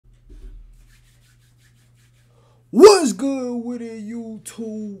What's good with it,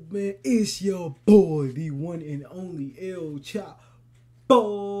 YouTube, man? It's your boy, the one and only ChoppO.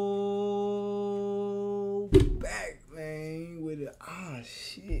 Back, man, with it. Ah,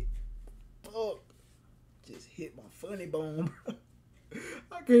 shit. Fuck. Just hit my funny bone, bro.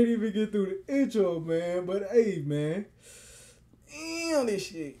 I can't even get through the intro, man. But, hey, man. Damn, this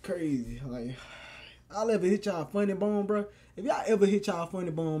shit crazy. Like, I'll ever hit y'all funny bone, bro. If y'all ever hit y'all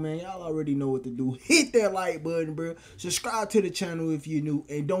funny bone, man, y'all already know what to do. Hit that like button, bro. Subscribe to the channel if you're new.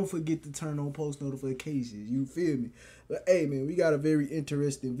 And don't forget to turn on post notifications. You feel me? But, hey, man, we got a very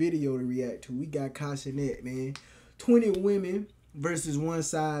interesting video to react to. We got Cenat, man. 20 women versus one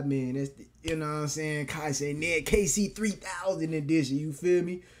Sideman. That's the, you know what I'm saying, Cenat KC 3000 edition. You feel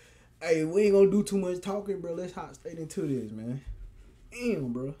me? Hey, we ain't gonna do too much talking, bro. Let's hop straight into this, man.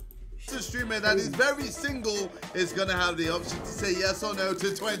 Damn, bro. A streamer that is very single is going to have the option to say yes or no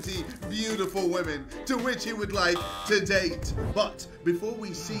to 20 beautiful women to which he would like to date. But before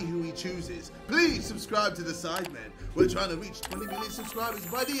we see who he chooses, please subscribe to the Sideman. We're trying to reach 20 million subscribers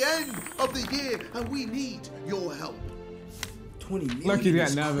by the end of the year, and we need your help. 20 million. Look, he's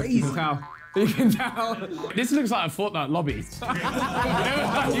getting nervous. You can tell. You can tell. This looks like a Fortnite lobby. You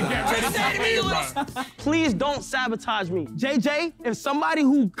get ready to play, bro. Please don't sabotage me. JJ, if somebody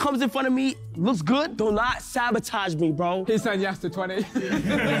who comes in front of me looks good, do not sabotage me, bro. He said yes to 20.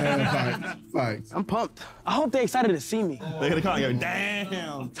 Thanks. I'm pumped. I hope they're excited to see me. They're gonna come and go,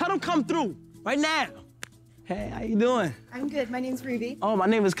 damn. Tell them come through right now. Hey, how you doing? I'm good. My name's Ruby. Oh, my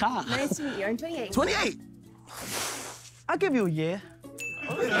name is Kai. Nice to meet you. I'm 28. 28? I'll give you a year.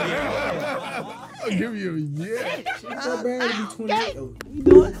 I'll give you a year. So bad to be 28. How you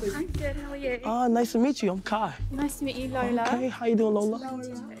doing? I'm good. How are you? Oh, nice to meet you. I'm Kai. Nice to meet you, Lola. Okay, how you doing, Lola?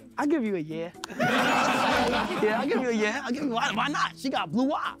 I'll give you a year. Yeah, I'll give you a year. I'll give you, why not? She got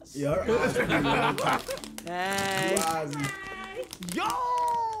blue eyes. Yeah, Hey. Yo,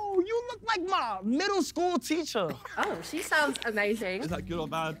 you look like my middle school teacher. Oh, she sounds amazing. Is that good or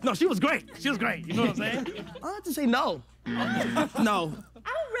bad? No, she was great. She was great. You know what I'm saying? I have to say no. No.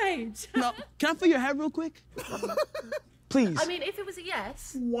 Outrage. No. Can I feel your hair real quick? Please. I mean, if it was a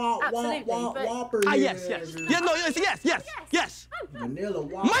yes, absolutely. Whopper. Yes. Yeah, no, yes. Vanilla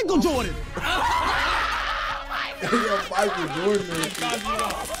Whopper. Michael Jordan. Yo, Michael Jordan.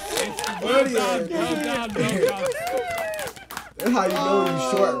 Buddy, that's how you know he's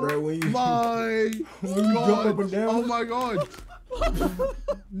short, bro. When you jump up and down. Oh my god.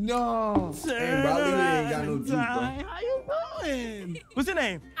 No. Hey, bro, he ain't got no juice, bro. How you doing? What's your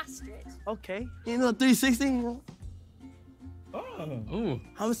name? Astrid. Okay. You know 360? Oh. I'm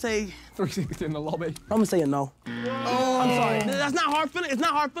gonna say 360 in the lobby. I'm gonna say a no. Oh. I'm sorry. That's not hard feelings. It's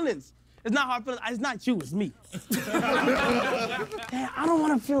not hard feelings. It's not hard feelings. It's not you. It's me. Damn, I don't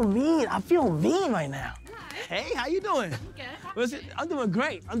want to feel mean. I feel mean right now. Hey, how you doing? Good. I'm doing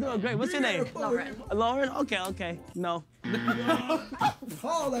great. What's your name? Lauren. Lauren? Okay. No.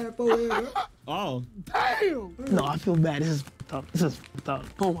 Call that boy. Oh. Damn. No, I feel bad. This is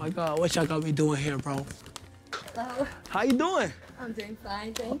tough. Oh my God, what y'all got me doing here, bro? Hello. How you doing? I'm doing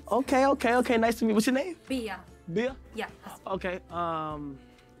fine, thanks. Okay. Nice to meet you. What's your name? Bia. Bia? Yeah. Okay. I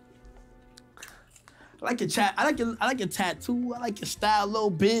like your chat. I like your tattoo. I like your style a little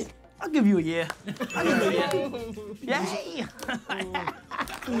bit. I'll give you a year. Yay!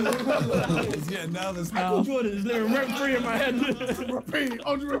 He's getting nervous now. Michael Jordan is living rent free in my head. Repeat.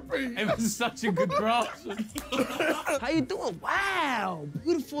 It was such a good grasp. How you doing? Wow,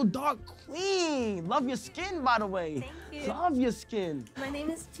 beautiful dark queen. Love your skin, by the way. Thank you. Love your skin. My name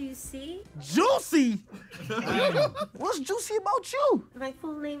is Juicy. Juicy? What's juicy about you? My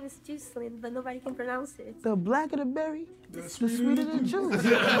full name is Juicelyn, but nobody can pronounce it. The blacker the berry, the sweeter the juice.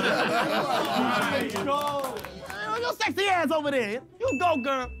 Go. Your sexy ass over there. You go,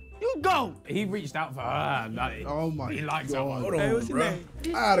 girl. You go. He reached out for her. Like, Oh my he likes her. Hold Hey, on, what's your bro. name?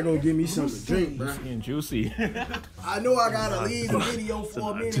 I gotta go get me something to drink, bro. And juicy. I know I gotta leave the video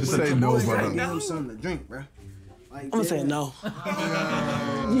for a minute, Just but say your no, boy gotta brother. give him something to drink, bro. Like, I'm gonna say no.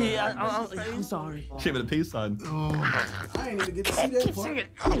 Yeah, I'm sorry. Shit with a peace sign. I ain't even get to see that part.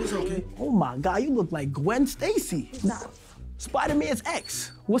 It's okay. Oh my God, you look like Gwen Stacy. Spider-Man's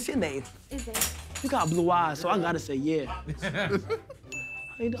ex. What's your name? Is it? You got blue eyes, so I gotta say yeah.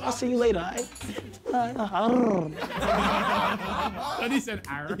 I'll see you later, all right? And he said,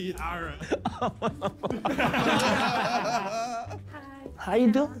 Ara. How you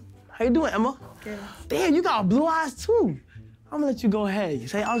doing? How you doing, Emma? Good. Damn, you got blue eyes too. I'm gonna let you go ahead.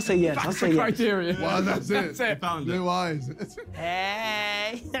 I'll say yes. I'll say yes. Criteria. Wow, that's it. That's it. Found it. Blue eyes.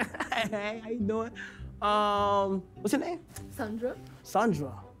 Hey. Hey, how you doing? What's your name? Sandra.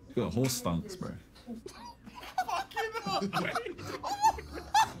 Sandra. You got horse stunts, bro.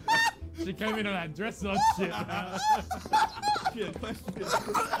 She came in on that dress on shit.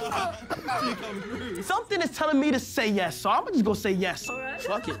 Something is telling me to say yes, so I'm just gonna say yes. All right.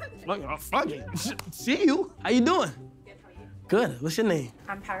 Fuck it. Fuck it. See you. How you doing? Good. What's your name?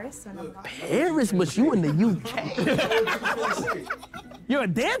 I'm Paris, and I'm Paris, but you in the UK. You're a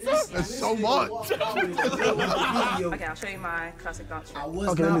dancer? That's so much. Okay, I'll show you my classic dance trick. I was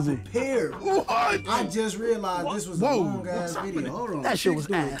Okay, let not me see. prepared. What? I just realized this was a long ass video. Hold on. That shit was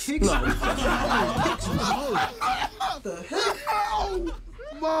ass. No. What the heck? Oh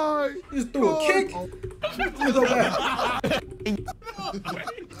my! Just threw a kick. Let me go back.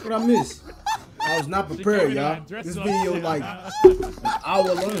 What I missed? I was not prepared, y'all. This video like an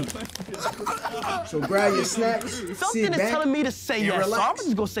hour long. So grab your snacks, Something sit is back. telling me to say and yes, so I'm relax.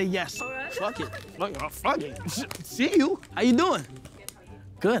 just gonna say yes. All right. Fuck it. Fuck it. See you. How you doing?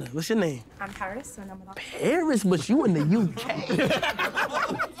 Good. What's your name? I'm Paris, and I'm Paris, but you in the UK.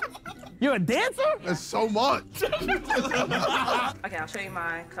 You're a dancer? That's so much. Okay, I'll show you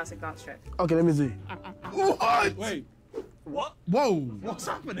my classic dance trick. Okay, let me see. What? Wait. What? Whoa. What's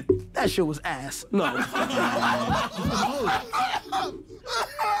happening? That shit was ass. No.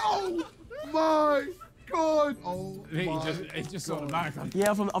 Oh my God! Oh It's just automatic. Yeah,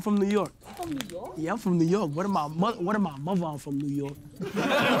 I'm from New York. From New York? Yeah, I'm from New York. What am my mother? I'm from New York.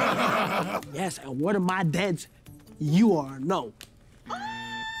 Yes, and what are my dads? You are no.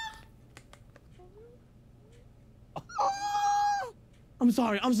 I'm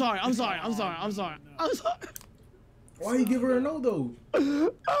sorry. Why you give her a no though?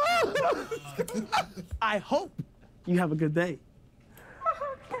 I hope you have a good day.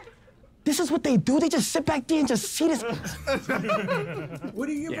 This is what they do. They just sit back there and just see this. What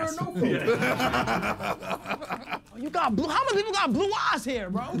do you give her a no for? You got blue. How many people got blue eyes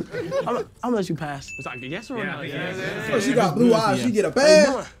here, bro? I'm gonna let you pass. It's like a yes or a no? Oh, she got blue eyes. She get a How you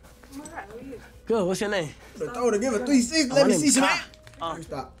doing? pass. I'm alright, how are you? Good. What's your name? Throw her, give her 360. Let My me name's see some. Kyle.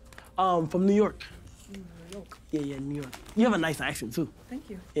 Stop. From New York. Yeah, New York. You have a nice accent too. Thank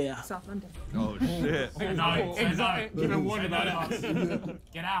you. Yeah. South London. Oh shit. No, give him warning about us.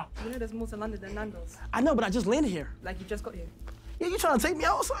 Get out. You know there's more to London than Nando's. I know, but I just landed here. Like, you just got here. Yeah, you trying to take me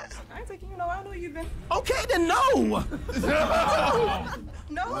out or something? I ain't taking you nowhere. I know where you've been. Okay, then no.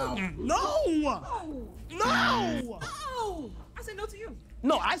 No! No. No. Oh! I say no to you.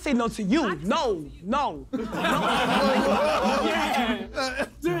 No, I say no to you. No.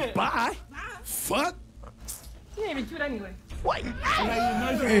 Bye. Fuck. You ain't even cute anyway. What? You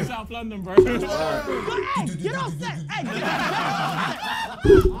know you're South London, bro. Get off that. Hey, get off that.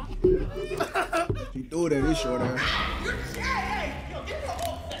 She threw that. It's short ass.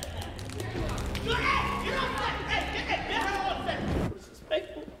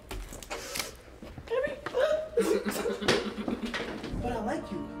 But I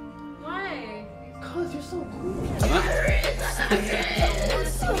like you. Why? Cause you're so cool.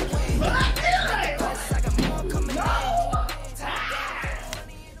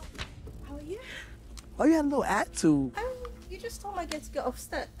 How are you? Oh, you had a little attitude. You just told my girl to get off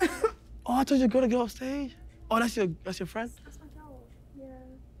step. Oh, I told you to go off stage. Oh, that's your friend? That's my girl. Yeah.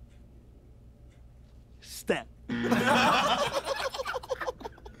 Step.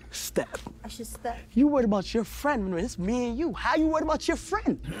 Step. I should step. You worried about your friend when it's me and you. How you worried about your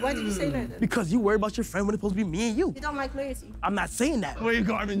friend? Why did you say no then? Because you worried about your friend when it's supposed to be me and you. You don't like loyalty. I'm not saying that. Where you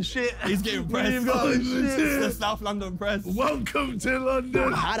got him in shit? He's getting pressed. The South London press. Welcome to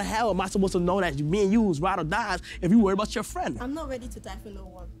London. How the hell am I supposed to know that me and you was ride or dies if you worried about your friend? I'm not ready to die for no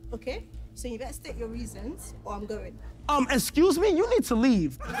one, okay? So you better state your reasons or I'm going. Excuse me, you need to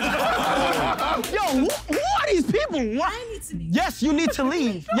leave. Yo, who are these people? What? I need to leave. Yes, you need to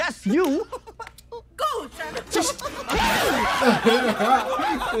leave. Yes, you. Go, Trevor. This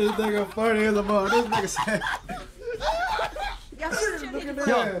nigga funny as a mother. This nigga said.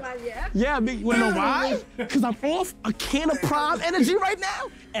 Yeah, you know why? Because I'm off a can of prime energy right now,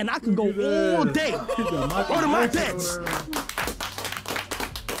 and I could go all day. Order my bets.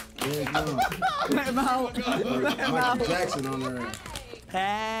 Let him out. Michael Jackson on there.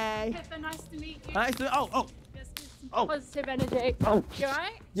 Hey. Pippa, nice to meet you. Nice to, oh. Positive energy. Oh. You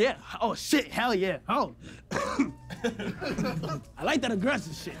alright? Yeah. Oh, shit. Hell yeah. Oh. I like that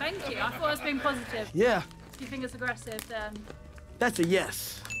aggressive shit. Thank you. I thought I was being positive. Yeah. Do you think it's aggressive then? That's a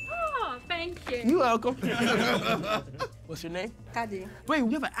yes. Oh, thank you. You're welcome. What's your name? Kadi, Wait,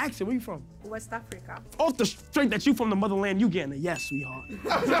 you have an accent. Where you from? West Africa. Off the straight that you from the motherland, you getting a yes, sweetheart.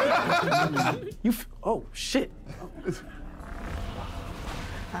 Oh, shit.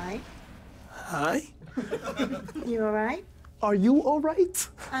 Hi. Hi. You alright? Are you all right?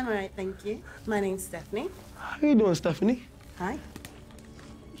 I'm all right, thank you. My name's Stephanie. How you doing, Stephanie? Hi.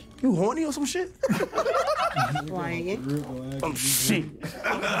 You horny or some shit? Why are you? Shit.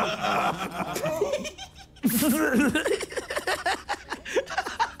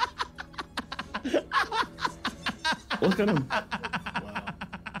 Look at him.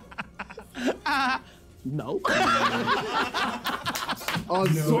 No.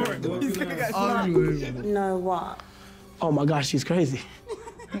 Unbelievable. No what? Oh my gosh, she's crazy.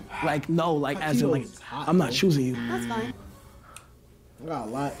 Like, no, like, as in, like, I'm not choosing you. That's fine. I got a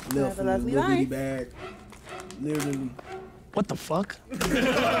lot Have left a in this lovely little bitty life. bag. Literally. What the fuck?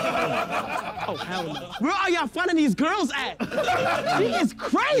 Oh, hell no. Where are y'all finding these girls at? She is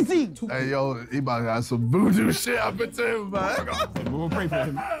crazy. Hey, yo, he about to have some voodoo shit happen to him, man. We'll pray for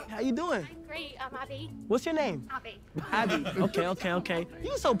him. How you doing? Great, I'm Abby. What's your name? Abby. Abby. Okay.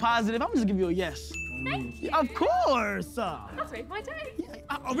 You so positive. I'm just gonna give you a yes. Thank you. Of course. That's made my day.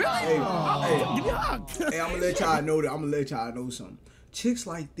 Oh, really? Give me a hug. Hey, I'm gonna let y'all know that. I'm gonna let y'all know something. Chicks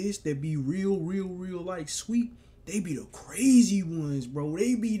like this that be real, like sweet, they be the crazy ones, bro.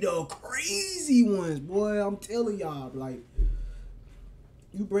 They be the crazy ones, boy. I'm telling y'all, like,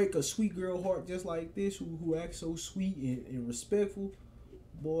 you break a sweet girl heart just like this, who acts so sweet and respectful,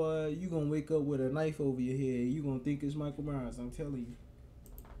 boy, you gonna wake up with a knife over your head. You gonna think it's Michael Myers. I'm telling you.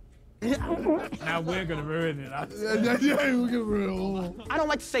 Now we're gonna ruin it. Yeah, we're gonna ruin it. I don't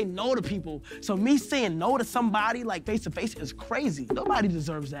like to say no to people, so me saying no to somebody like face to face is crazy. Nobody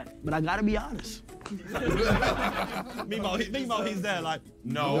deserves that, but I gotta be honest. Meanwhile, he's there like,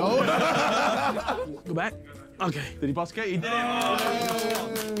 no. Go back. Okay. Did he pass Katie? He did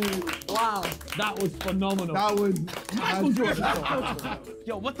it. Wow, that was phenomenal. That was Michael Jordan.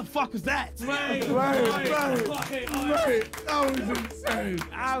 Yo, what the fuck was that? right. That was insane.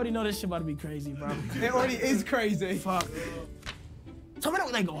 I already know this shit about to be crazy, bro. It already is crazy. Fuck. Tell me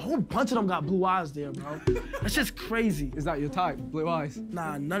that, like, a whole bunch of them got blue eyes there, bro. That's just crazy. Is that your type? Blue eyes?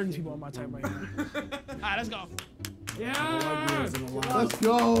 Nah, none of these people are my type right now. All right, let's go. Yeah. Let's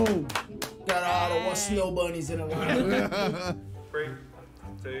go. Got all the snow bunnies in a line. 3,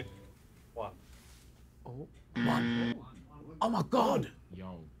 2, 1. Oh my God.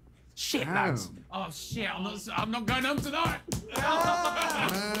 Yo. Shit, lads. Oh shit! I'm not going home tonight.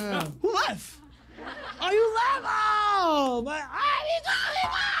 Who left? Oh, you left? Oh, but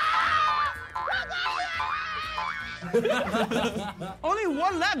only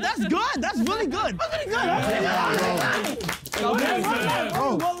one left. That's good. That's really good. That's really good.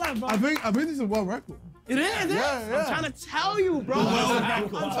 Oh, One left, bro. I think this is a world record. It is. I'm trying to tell you, bro. World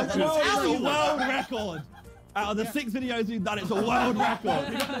record. Out of the 6 videos we've done, it's a world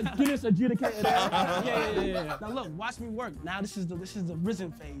record. Guinness adjudicated. Yeah. Now look, watch me work. Now this is the risen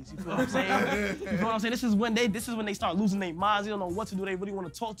phase. You feel what I'm saying? You feel what I'm saying? This is when they start losing their minds. They don't know what to do. They really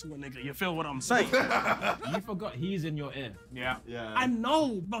want to talk to a nigga. You feel what I'm saying? You forgot he's in your ear. Yeah. I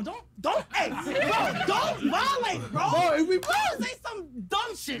know, bro. Don't violate, bro. Bro, if we Don't say some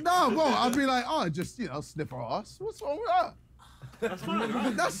dumb shit. No, bro, I'd be like, oh, just, sniff her ass. What's wrong with that? That's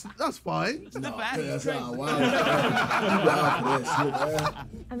fine. That's fine. That's how wild.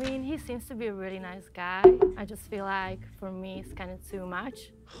 I mean, he seems to be a really nice guy. I just feel like, for me, it's kind of too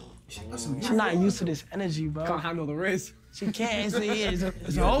much. She's not used to this energy, bro. Can't handle the riz. She can't. It's an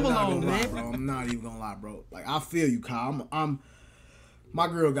overload, man. Bro, I'm not even gonna lie, bro. Like, I feel you, Kyle. My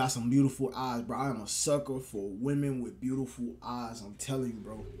girl got some beautiful eyes, bro. I am a sucker for women with beautiful eyes. I'm telling you,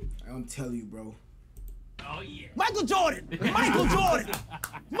 bro. Oh yeah. Michael Jordan. She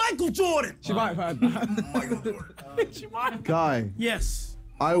might have heard that. Guy, Yes.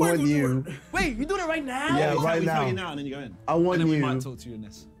 I want you. Wait, you doing it right now? Yeah, right We tell you now. now and then you go in. I want And then we you might talk to you in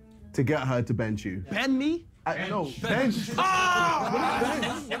this. to get her to bench you. Bend me? No, bench. She got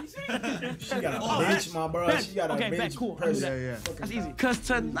a bench, my bro. Bench. She got a Okay, bench. bench. Cool. press. Yeah. That's easy. Cause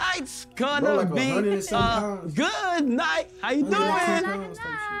tonight's gonna Bro, like 100 be and some a pounds. good night. How you doing?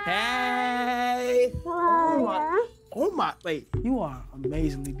 Hey. Oh my. Wait, you are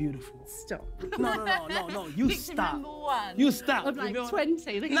amazingly beautiful. Stop. No. You stop. One. You stop. Of like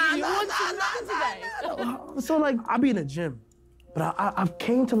 20. Look Nah, at you. nah, Want nah, to nah, today. So like, I be in the gym, but I've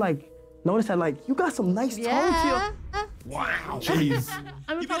came to like notice that like you got some nice tone to your. Wow. Jeez.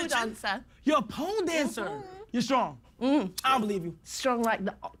 I'm a pole dancer. You're a pole dancer. You're strong. I don't believe you. Strong like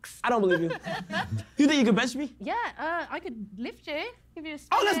the ox. I don't believe you. You think you can bench me? Yeah, I could lift you. Give you a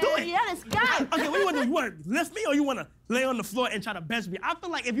Oh, let's do it. Yeah, let's go. Okay, what do you want to do? You want to lift me or you want to lay on the floor and try to bench me? I feel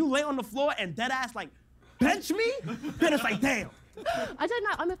like if you lay on the floor and dead ass like bench me, then it's like, damn, I don't know.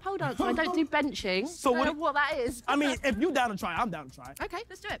 I'm a pole dancer. I don't do benching. So what that is? I mean, if you down to try, I'm down to try. Okay,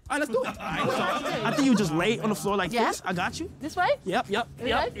 let's do it. All right, let's do it. All right, so I think you just lay on the floor like this. I got you. This way? Yep.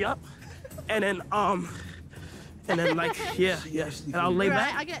 And then like, yeah. And I'll lay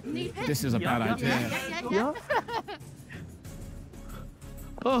back. I get knee hit. This is a bad idea. Yeah.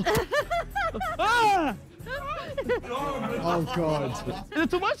 Oh. Ah! Oh, God. Is it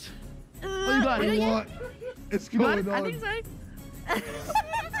too much? Oh, you got it. What? It's going on. I think so.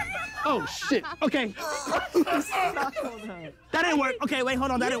 Oh, shit. Okay. That didn't work. Okay, wait,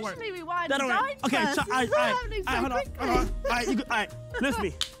 hold on. That didn't work. Usually we wind That didn't work. down Okay, first. so, all right, hold on. All right, you good? All right, lift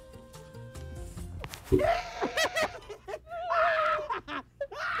me.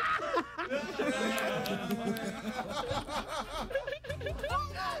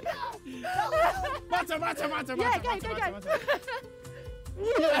 Yeah, go.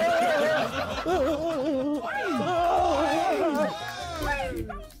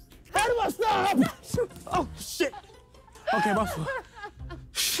 How do I stop? Oh, shit. Okay, my fault.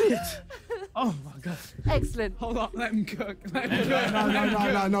 Shit. Oh, my God. Excellent. Hold on, let him cook.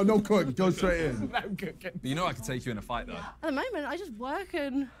 No cook. Go straight in. Let him cook. You know I could take you in a fight, though. At the moment, I just work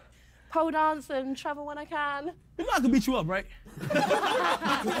and pole dance and travel when I can. You know I can beat you up, right?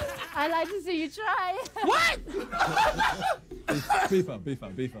 I like to see you try. What? Beef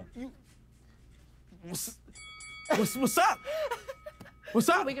up. What's up? What's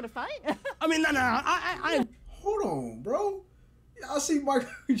up? Are we gonna fight? I mean, no, I Hold on, bro. Y'all see Michael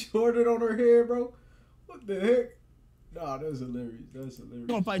Jordan on her head, bro? What the heck? Nah, that's hilarious. That's hilarious.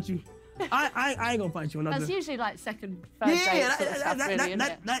 gonna fight you. I ain't gonna fight you. That's usually like second, third date sort of stuff, really, isn't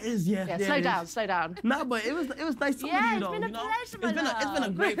it? that is, yeah. Slow down. Nah, but it was nice talking to you, though. It's been a pleasure, my It's been a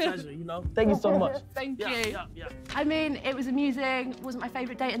love. great pleasure, you know. Thank you so much. Thank you. Yeah. I mean, it was amusing. It wasn't my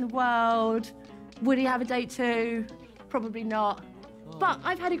favourite date in the world. Would he have a date too? Probably not. But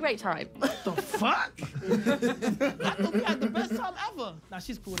I've had a great time. The fuck? I thought we had the best time ever. Nah,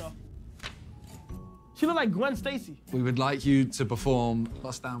 she's cool though. She look like Gwen Stacy. We would like you to perform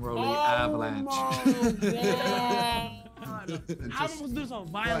Bust Down Rolly Avalanche. How am I supposed to do this on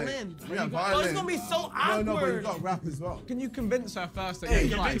violin? Yeah, Oh, violin. it's gonna be so awkward. No, but you got rap as well. Can you convince her first that Hey,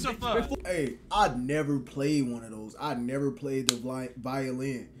 you like? Hey, I never played one of those. I never played the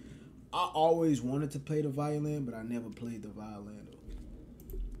violin. I always wanted to play the violin, but I never played the violin.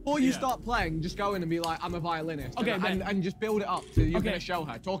 Before you start playing, just go in and be like, I'm a violinist. Okay, and just build it up to you're Okay. going to show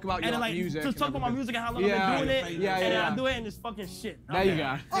her. Talk about your And like, music. just talk about my music and how long I've been doing it. Yeah, and then yeah. I do it and it's fucking shit. There you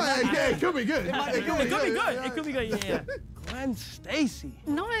go. Oh, yeah, it could be good. It could be good. It could be good. Yeah. Gwen Stacy.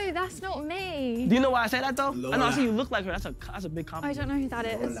 No, that's not me. Do you know why I say that though? Lola. I know I see you look like her. That's a big I compliment. don't know who that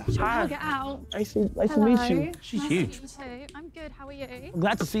is. Hi. I'll get out. Nice to Hello. meet you. She's Nice huge. to meet you too. I'm good. How are you? I'm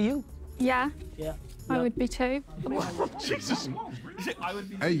glad to see you. Yeah, Yeah. I would be too. Jesus.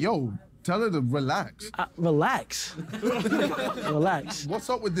 Hey, yo, tell her to relax. Relax. Relax. What's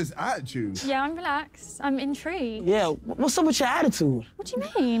up with this attitude? Yeah, I'm relaxed. I'm intrigued. Yeah. What's up with your attitude? What do you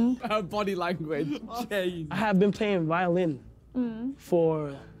mean? Her body language. I have been playing violin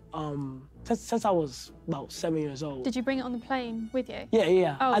for since I was about 7 years old. Did you bring it on the plane with you?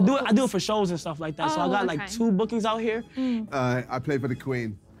 Yeah. Oh, I do it for shows and stuff like that. So I got okay. like 2 bookings out here, I play for the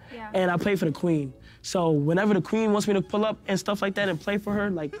Queen. Yeah. and I play for the Queen. So whenever the Queen wants me to pull up and stuff like that and play for her,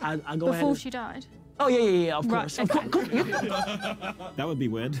 like I go ahead. Before And, she died. oh yeah, of course. Right, Of course. That would be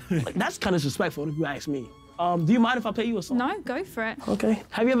weird. That's kind of disrespectful if you ask me. Do you mind if I play you a song? No, go for it. Okay.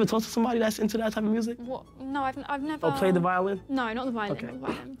 Have you ever talked to somebody that's into that type of music? What? No, I've never. Or played the violin? No, not the violin. Okay. Not the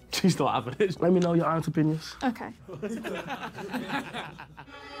violin. She's still having it. Let me know your honest opinions. Okay.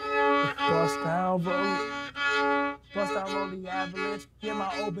 Bust down, roll the avalanche. Get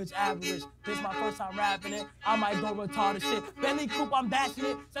my old bitch average. This my first time rapping it. I might go retarded shit. Bentley coupe, I'm bashing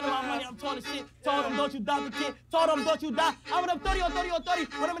it. Send them my money, I'm tall as shit. Told them, don't you doubt the kid. Told them, don't you die. I went up 30 on 30 on 30.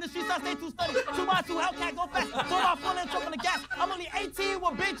 When I'm in the streets, I stay too steady. 2 by 2, Hellcat, go fast. Throw my phone and jump on the gas. I'm only 18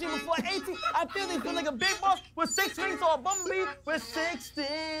 with Big G. Before 18, I feel like a big boss with 6 rings or a bumblebee with 16.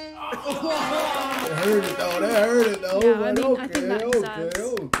 That hurt it though. Yeah, I but mean, I think that deserves-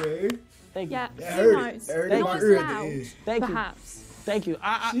 okay. Thank you. Yeah. That Who hurt knows? it. That hurt in Not my as ear at loud, the end. Thank you. perhaps. Thank you.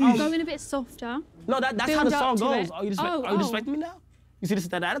 Go in a bit softer. No, that's how Build the up song to goes. it. Are you Oh. disrespecting me now? You see, this is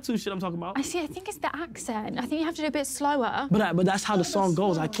that attitude shit I'm talking about. I see. I think it's the accent. I think you have to do a bit slower. But that's how the song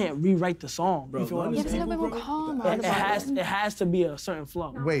goes. I can't rewrite the song. Bro, you feel what I'm Yeah, it's a saying? little bit more calmer. It has to be a certain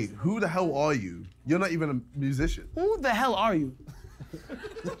flow. Wait, who the hell are you? You're not even a musician. Who the hell are you?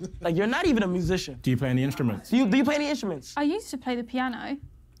 Like, you're not even a musician. Do you play any instruments? Do you play any instruments? I used to play the piano.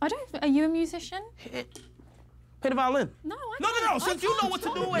 I don't. Are you a musician? Play the violin. No, I No. can't. Since you know what to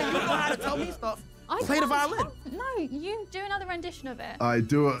do and you know how to tell me stuff, Play the violin. No, you do another rendition of it. I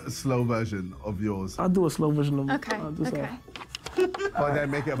do a slow version of yours. I'll do a slow version of it. Okay, okay. But then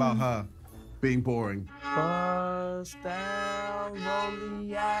make it about her being boring. Bust down, roll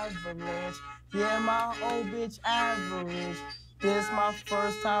the avalanche. Yeah, my old bitch average. This my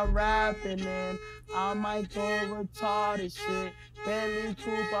first time rapping and I might go retarded shit. Bentley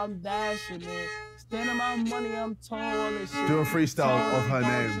coupe, I'm dashing it. Spending my money, I'm tall as shit. Do a freestyle of her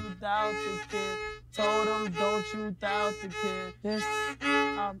name. Don't you doubt the kid. Told him, don't you doubt the kid. This,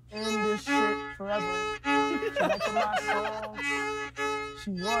 I'm in this shit forever. She likes my song. She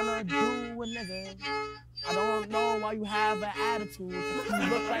wanna do a nigga. I don't know why you have an attitude. You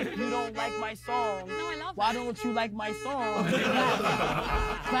look like you don't like my song. No, I love Why it. don't you like my song?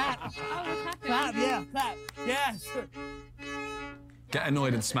 Clap. Clap. Oh, we're clapping. Clap, yeah, clap. Yes. Get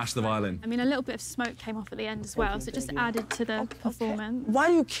annoyed and smash the violin. I mean, a little bit of smoke came off at the end as well, so it just added to the performance. Why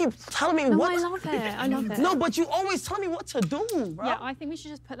do you keep telling me No, what? I love it. I love it. No, but you always tell me what to do, bro. Yeah, I think we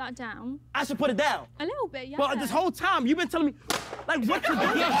should just put that down. I should put it down. A little bit, yeah. Well, this whole time, you've been telling me, like, what to do.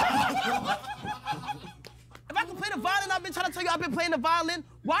 If I can play the violin, I've been trying to tell you I've been playing the violin.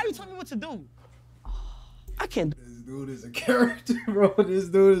 Why are you telling me what to do? I can't. This dude is a character, bro. This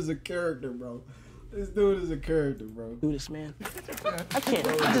dude is a character, bro. This dude is a character, bro. Do this, man. I can't.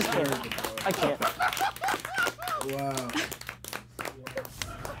 I just can't. I can't. Wow.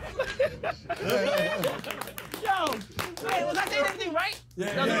 Yo, wait, was I saying anything right?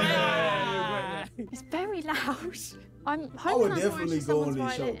 Yeah. It's very loud. I'm hoping I would that's not definitely actually go on someone's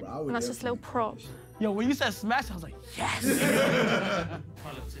this show, violin. bro. I would And that's just a little prop. Yo, when you said smash, I was like, yes.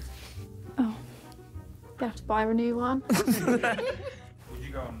 Oh, they have to buy a new one. Would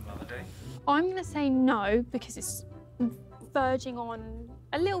you go on another date? I'm gonna say no because it's verging on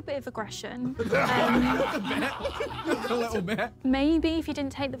a little bit of aggression. A little bit. Maybe if he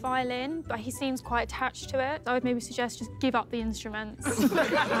didn't take the violin, but he seems quite attached to it, I would maybe suggest just give up the instruments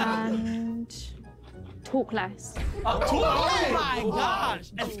and talk less. Oh my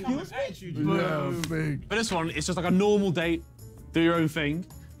gosh. Excuse me? Yeah, big. But this one, it's just like a normal date, do your own thing,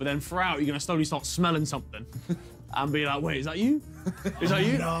 but then throughout, you're gonna slowly start smelling something. And be like, wait, is that you? Is that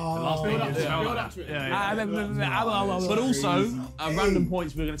you? No. But also, at random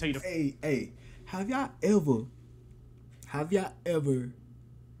points, we're gonna tell you the. Hey, have y'all ever,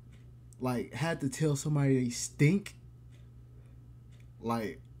 like, had to tell somebody they stink?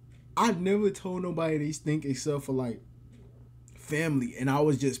 Like, I never told nobody they stink except for, like, family, and I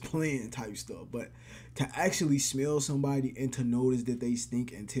was just playing type stuff. But to actually smell somebody and to notice that they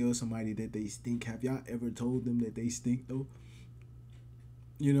stink and tell somebody that they stink, have y'all ever told them that they stink though?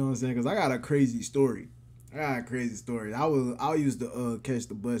 You know what I'm saying? Because I got a crazy story. I used to catch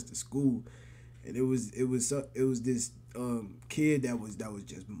the bus to school, and it was this kid that was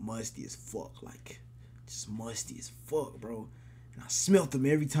just musty as fuck, like just musty as fuck, bro. And I smelt him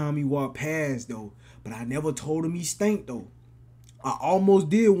every time he walked past though, but I never told him he stank though. I almost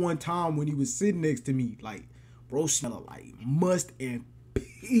did one time when he was sitting next to me. Like, bro smelled like must and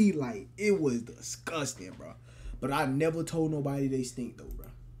pee. Like, it was disgusting, bro. But I never told nobody they stink, though, bro.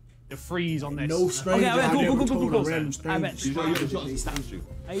 The freeze on this. No stranger. Okay, I never told a cool. random stranger.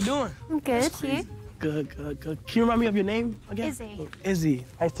 How you doing? I'm good, you? Good. Can you remind me of your name again? Izzy. Izzy.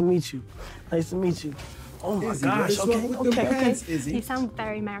 Nice to meet you. Oh my Izzy, gosh. what is up with them pants, Izzy? You sound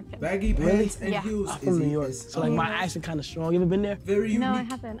very American. Baggy pants and Yeah. heels, I'm from New York, Izzy. so like my accent kind of strong. You ever been there? Very unique. No, I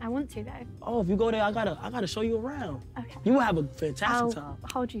haven't. I want to, though. Oh, if you go there, I gotta show you around. Okay. You will have a fantastic I'll time.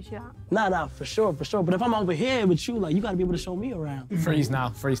 hold you to that. Nah, for sure. But if I'm over here with you, like, you gotta be able to show me around. Freeze now.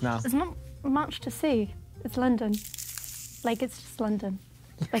 There's not much to see. It's London. Like, it's just London.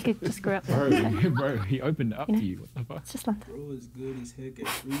 Like, it just grew up there. Bro, he opened it up to you. What the fuck? It's just London. Bro is good as heck at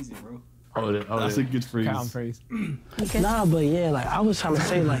freezing, bro. That's a good freeze. Calm freeze. Nah, but yeah, like, I was trying to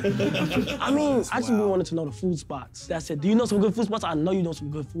say, like, I mean, I just wanted to know the food spots. That's it. Do you know some good food spots? I know you know some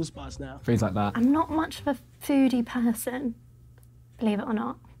good food spots now. Freeze like that. I'm not much of a foodie person, believe it or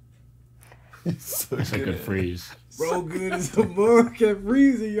not. That's a good freeze. Bro good as a mug at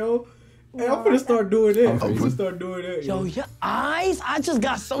freezing, yo. Hey, I'm gonna start doing that. Yo, your eyes? I just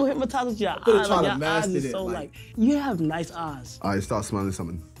got so hypnotized with your gonna eyes. try Like, to your master eyes is it, so, like- like, you have nice eyes. I start smelling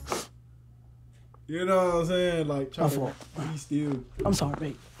something. You know what I'm saying? Like, try My to fault. be still. I'm sorry,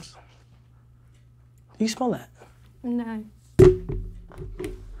 babe. You smell that? No.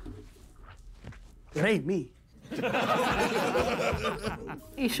 It ain't me.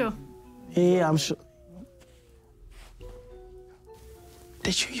 You sure? Yeah, I'm sure.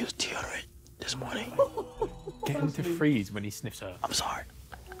 Did you use deodorant this morning? Get him to freeze when he sniffs her. I'm sorry.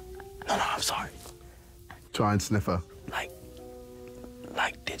 No, I'm sorry. Try and sniff her.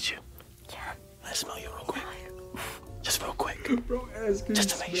 Like, did you? Yeah. Let's smell you real quick. Just real quick. Bro, just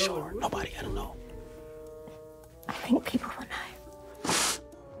to make sure nobody gotta know. I think people will know.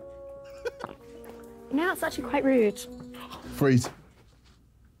 You know, it's actually quite rude. Freeze.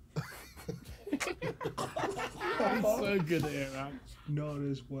 I'm so good at it, man. No,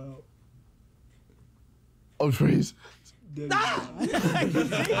 that's wild. Oh, freeze. No,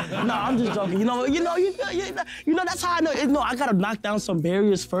 I'm just joking. You know, that's how I know. No, I gotta knock down some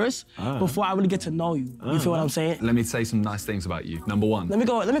barriers first before I really get to know you. You feel what I'm saying? Let me say some nice things about you. Number one. Let me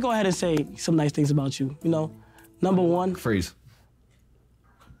go ahead and say some nice things about you. You know, number one. Freeze.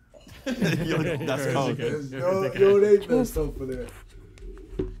 That's cold. Yo, they messed up for that.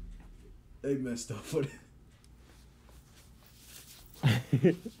 They messed up for that.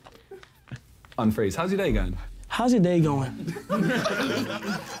 Unfreeze. How's your day going? How's your day going?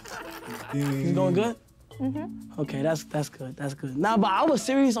 It's going good? Okay, that's good. That's good. Nah, but I was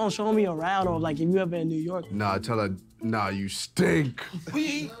serious on showing me around, or like if you ever in New York. Nah, tell her. Nah, you stink.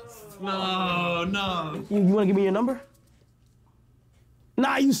 No. You wanna give me your number?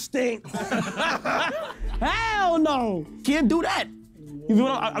 Nah, you stink. Hell no. Can't do that. You feel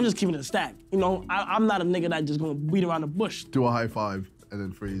what I'm just keeping it a stack. You know, I'm not a nigga that just gonna beat around the bush. Do a high five and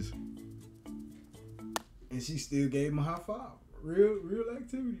then freeze. And she still gave him a high five. Real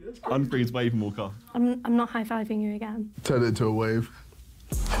activity. That's crazy. Unfreeze, wave, Walker. I'm not high-fiving you again. Turn it into a wave.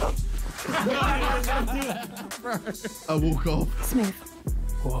 I walk off. Smooth.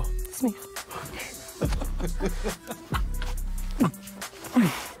 Whoa. Smooth.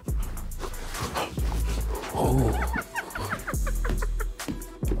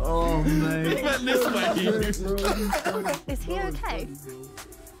 Oh, man. He went this way. Is he okay?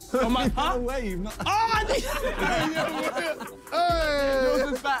 Oh my God. Wave. Oh, I think.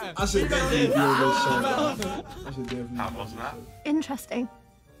 I should definitely give this shot. I should definitely. How was that? Interesting.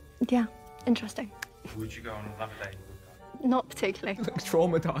 Yeah, interesting. Would you go on another date? Not particularly.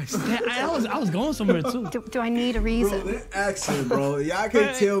 Traumatized. Yeah, I was going somewhere too. Do I need a Bro, reason? that accent, bro. Y'all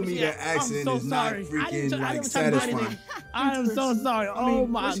can't tell me that accent I'm so is not sorry. freaking I like didn't try to do satisfying. anything. I am so sorry. Oh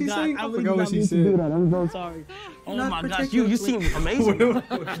my what'd she God. say? I really forgot what did she not mean to said. do that. I'm so sorry. Oh Not my gosh, you seem amazing.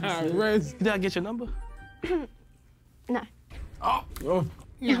 Did I get your number? No. Oh. No,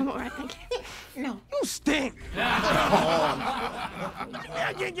 I'm all right, thank you. No. You stink.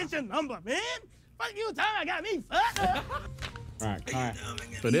 I can't get your number, man. Fuck you, time I got me fucked up. Right, Kai.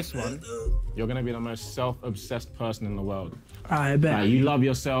 For this one, you're gonna be the most self-obsessed person in the world. I bet. Like, you love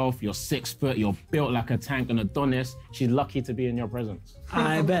yourself, you're 6 foot, you're built like a tank and Adonis. She's lucky to be in your presence.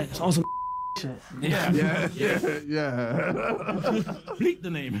 I bet. It's awesome shit. Yeah. Bleep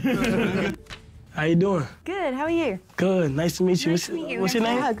the name. How you doing? Good, how are you? Good, nice to meet you. Nice to meet you. What's your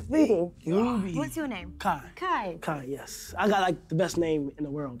name? Ruby. Ruby. What's your name? Kai. Kai. Kai, yes. I got like the best name in the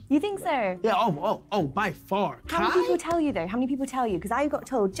world. You think so? Yeah, oh, by far. How many people tell you though? How many people tell you? Because I got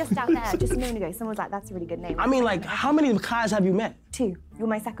told just out there, just a moment ago, someone was like, that's a really good name. I mean, like, how many Kais have you met? 2. You're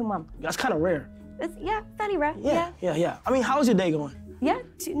my second one. That's kind of rare. Yeah, fairly rare. Yeah. I mean, how's your day going? Yeah,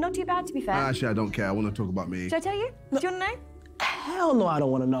 not too bad to be fair. Actually, I don't care. I want to talk about me. Should I tell you? Do you want to know? Hell no, I don't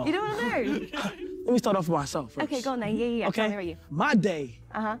want to know. You don't want to know? Let me start off with myself first. Okay, go on then. Yeah. Okay. Tell me about you. My day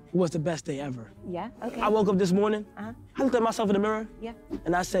was the best day ever. Yeah, okay. I woke up this morning, I looked at myself in the mirror, Yeah.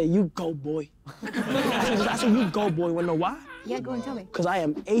 and I said, you go, boy. I said, you go, boy. Wanna know why? Yeah, go on, tell me. Because I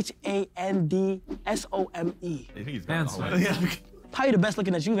am Handsom. He's handsome. Probably the best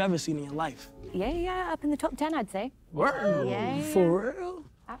looking that you've ever seen in your life. Yeah, up in the top 10, I'd say. Word? Yeah. For real?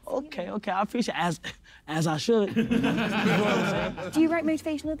 Absolutely. Okay, I appreciate it, as I should. You know what I'm saying? Do you write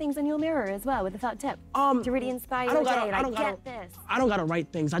motivational things on your mirror as well with a thought tip? To really inspire your day, like, get this. I don't gotta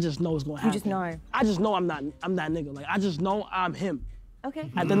write things. I just know it's gonna happen. You just know. I just know I'm that nigga. Like, I just know I'm him.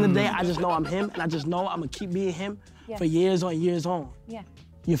 Okay. At the end of the day, I just know I'm him, and I just know I'm gonna keep being him for years on years on. Yeah.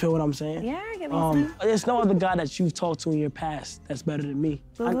 You feel what I'm saying? Yeah, I get what you're saying. There's no other guy that you've talked to in your past that's better than me.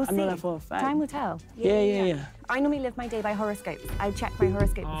 Well, we'll I know see. that for a fact. Time will tell. Yeah. I normally live my day by horoscopes. I check my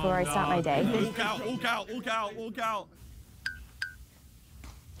horoscope before I start my day. Walk out.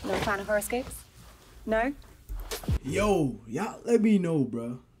 Not a fan of horoscopes? No? Yo, y'all let me know,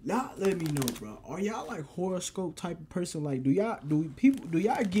 bro. Are y'all like horoscope type of person? Like, do y'all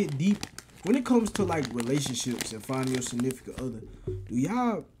get deep when it comes to like relationships and finding your significant other? Do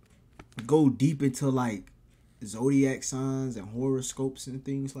y'all go deep into like zodiac signs and horoscopes and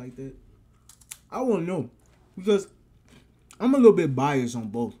things like that? I want to know because I'm a little bit biased on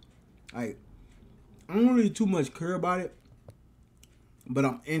both. Like, I don't really too much care about it, but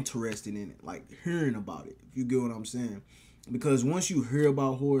I'm interested in it, like hearing about it, if you get what I'm saying. Because once you hear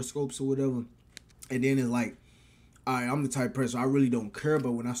about horoscopes or whatever, and then it's like, I'm the type of person I really don't care,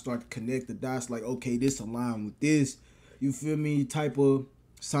 but when I start to connect the dots, like, okay, this align with this, you feel me, type of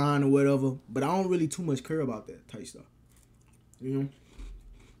sign or whatever. But I don't really too much care about that type stuff. You know?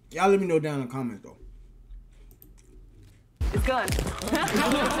 Y'all let me know down in the comments, though. It's good.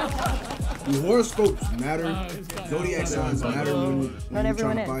 The horoscopes matter. Zodiac signs matter when you're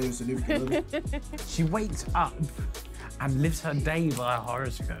trying to find your significant other. She wakes up and lives her day by a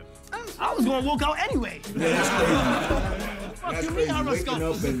horoscope. I was gonna walk out anyway. Yeah, that's crazy. That's crazy. Waking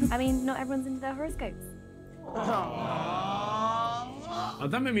up and... I mean, not everyone's into their horoscopes. Oh,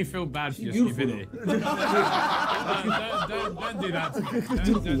 that made me feel bad for your stupidity. Don't do that to me.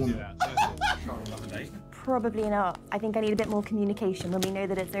 Don't do that. Probably not. I think I need a bit more communication when we know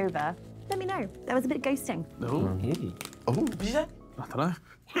that it's over. Let me know. There was a bit of ghosting. Oh. Oh. What did you say? I don't know.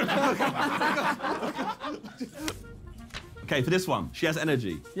 Okay, for this one, she has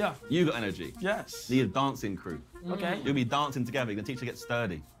energy. Yeah. You got energy. Yes. Need a dancing crew. Okay. You'll be dancing together. You're gonna teach her to get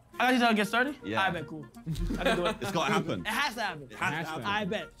sturdy. I got you to get sturdy? Yeah. I bet, cool. I can do it. It's gotta happen. It has to happen. I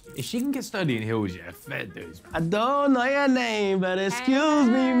bet. If she can get sturdy in heels, yeah, fair dues. I don't know your name, but excuse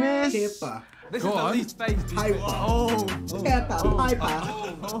me, miss. Pippa. This is the least face. Oh. Pippa.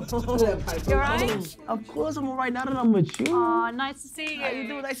 You're right? Of course I'm all right now that I'm with you. Oh, nice to see you. How you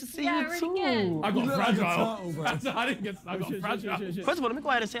doing? Nice to see you really too. good. I got fragile. I got fragile. First of all, let me go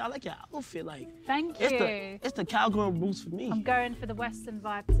ahead and say I like your outfit. Like, Thank you. It's the cowgirl boots for me. I'm going for the Western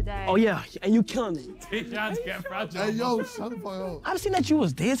vibe today. Oh yeah, and you killing it. Teach her to get fragile. Hey, yo, shut the fuck up. I've seen that you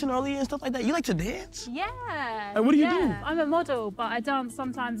was dancing earlier and stuff like that. You like to dance? Yeah. And what do you do? I'm a model, but I dance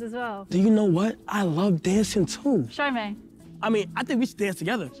sometimes as well. Do you know what? I love dancing too. Show me. I mean, I think we should dance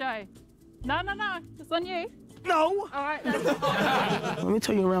together. Show. No. It's on you. No. All right then. Let me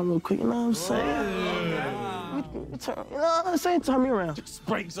turn you around real quick. You know what I'm saying? You know what I'm saying? Turn me around. Just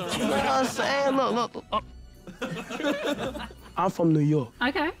breaks her. You know what I'm saying? Look. I'm from New York.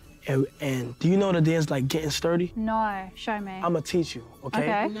 Okay. And do you know the dance like getting sturdy? No. Show me. I'm gonna teach you, okay?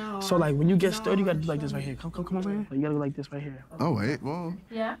 Okay. No. So like when you get sturdy, you gotta do like this right here. Come over here. You gotta go like this right here. Oh, wait, well.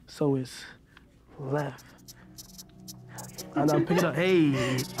 Yeah. So it's left. And I'll pick it up.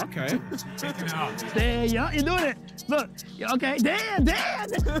 Hey. Okay. There, yeah, you're doing it. Look, yeah, okay, damn.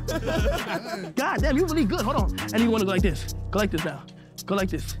 God damn, you really good. Hold on. And you wanna go like this. Go like this now. Go like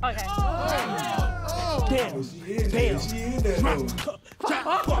this. Okay. Damn. She in there, though. Damn.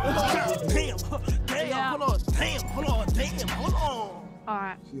 Hold on. All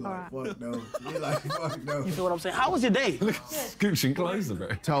right. She like, fuck no. She like, fuck no. You feel what I'm saying? How was your day? Scooching closer, bro.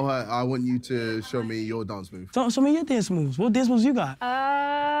 Tell her I want you to show me your dance move. Show me your dance moves. What dance moves you got?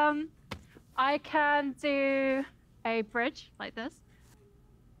 I can do a bridge like this.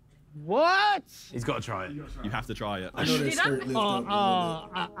 What? He's got to try it. You have to try it. I know that skirt lift up.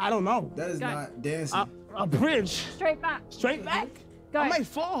 I don't know. That is not dancing. A bridge. Straight back. Straight back? Go. I might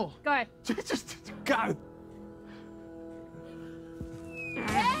fall. Go. Just go.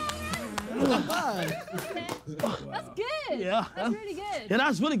 That's good. Yeah. That's really good. Yeah,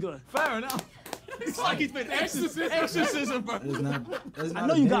 that's really good. Fair enough. It's like he's been exorcism, bro. That's not I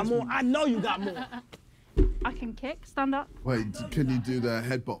know you got more. I know you got more. I can kick, stand up. Wait, can you do the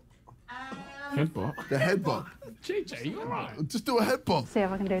head bop? Headbutt? The head bop. JJ, you alright? Just do a head bop. See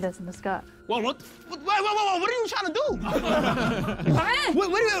if I can do this in the skirt. Whoa, what? Wait, what are you trying to do? Come here. What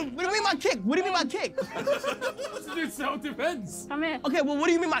do you mean by kick? What do you mean by kick? Let's do self-defense. Come here. Okay, well, what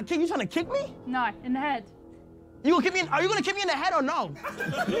do you mean by kick? You trying to kick me? No, in the head. You gonna kick me? Are you gonna kick me in the head or no?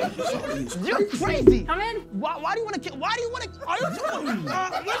 You're crazy. Come in. Why do you want to kick? Why do you want to? Are you trying?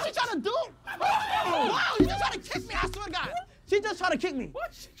 What is she trying to do? Wow, you just trying to kick me? I swear to God, she just trying to kick me.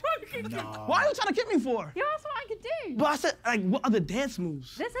 What's she trying to kick you? Why are you trying to kick me for? You asked what I could do. But I said, like, what other dance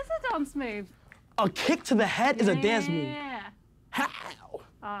moves? This is a dance move. A kick to the head is a dance move. Yeah. How?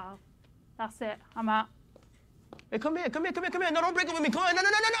 Oh, that's it. I'm out. Hey, come here. No, don't break it with me. Come on. No.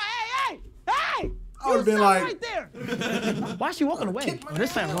 Hey! I would've been like, right there. Why is she walking away? Oh,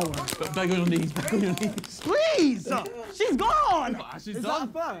 this ain't gonna work. Back on your knees. Please! She's gone! She's done.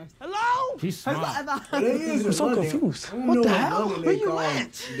 Hello? She's smart. I'm so confused. What the hell? Where you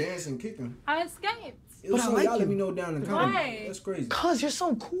at? Dancing, kicking. I escaped. Y'all like let you. me know down in the comments. Why? That's crazy. Cause you're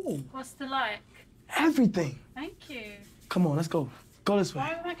so cool. What's the like? Everything. Thank you. Come on, let's go. Go this way.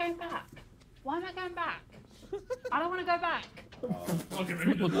 Why am I going back? Why am I going back? I don't want to go back.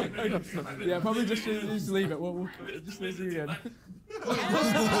 Yeah, probably just leave it. We'll just leave you again. What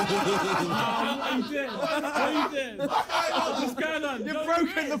you did? What's going on? You've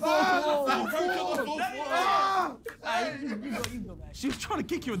broken the fourth wall. She was trying to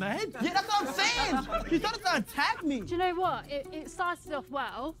kick you in the head. Yeah, that's what I'm saying. She started to attack me. Do you know what? It started off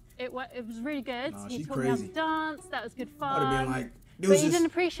well. It was really good. Nah, He she taught me how to crazy. dance. That was good I'd fun. have been like, But he didn't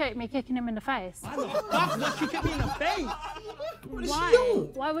appreciate me kicking him in the face. Why the fuck would she kick me in the face? What is she Why? doing?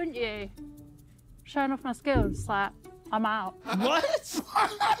 Why wouldn't you? Showing off my skills, like, I'm out. What?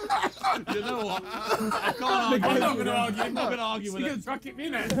 You know what? I can't argue. I'm not going to argue. I'm not going to argue with it. Try kick me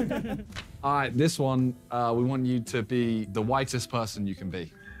in it. All right, this one, we want you to be the whitest person you can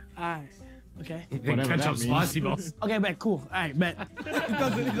be. Alright. Okay. Ketchup spicy, boss. Okay, bet. Cool. Alright, bet.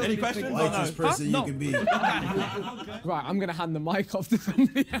 Any questions? Whitest person you can be. Right, I'm gonna hand the mic off to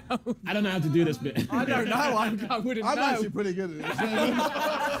somebody else. I don't know how to do this bit. I don't know. I wouldn't know. I'm actually pretty good at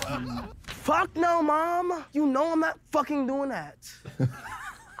this. Fuck no, Mom. You know I'm not fucking doing that.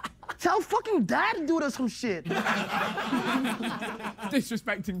 Tell fucking Dad to do this some shit.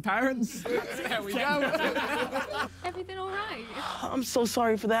 Disrespecting parents. There we go. Everything all right? I'm so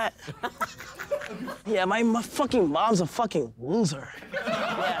sorry for that. Yeah, my fucking mom's a fucking loser.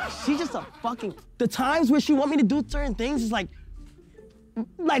 Yeah, she's just a fucking... The times where she want me to do certain things is like,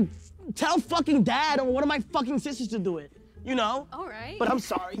 tell fucking Dad or one of my fucking sisters to do it. You know? All right. But I'm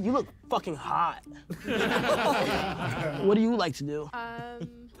sorry, you look fucking hot. What do you like to do?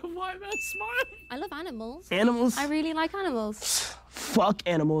 The white man smile. I love animals. Animals? I really like animals. Fuck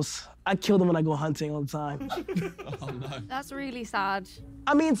animals. I kill them when I go hunting all the time. Oh, no. That's really sad.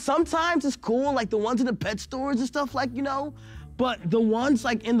 I mean, sometimes it's cool, like the ones in the pet stores and stuff, like, you know? But the ones,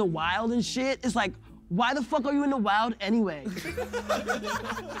 like, in the wild and shit, it's like, why the fuck are you in the wild anyway?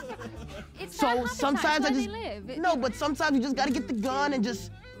 It's So their habitat, sometimes it's I where just... they live. No, but sometimes you just gotta get the gun and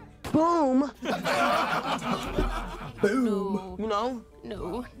just... Boom. Boom. You know?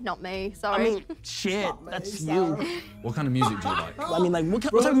 No, not me. I Sorry. mean, shit, that's you. What kind of music do you like? I mean, like, what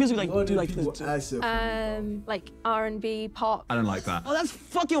type of music like, do you like to listen to? Like R&B, pop. I don't like that. Oh, that's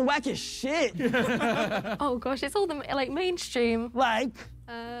fucking whack as shit. Oh gosh, it's all the like mainstream. Like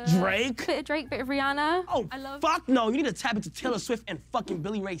Drake. Bit of Drake, bit of Rihanna. Oh, I love. fuck no! You need to tap into Taylor Swift and fucking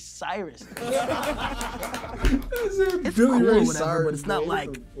Billy Ray Cyrus. It's Billy cool Ray or whatever, Cyrus, but it's not bro.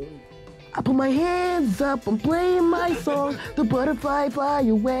 like. I put my hands up, I'm playing my song, the butterfly fly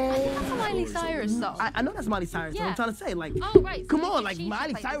away. That's a Miley Cyrus song. I know that's Miley Cyrus. Yeah. What I'm trying to say, like, Oh right. come so on, like she should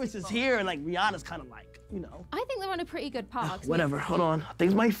Miley play Cyrus this is song. here, and like Rihanna's kind of like, you know. I think they're on a pretty good par. Whatever. Hold on. I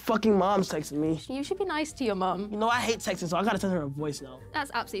think my fucking mom's texting me. You should be nice to your mum. You know I hate texting, so I gotta send her a voice note.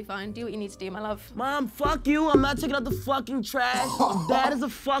 That's absolutely fine. Do what you need to do, my love. Mom, fuck you. I'm not taking out the fucking trash. Dad is a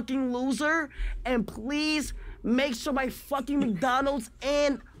fucking loser. And please make sure my fucking McDonald's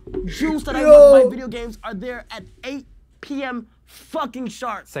and juice that I love my video games are there at 8 p.m. fucking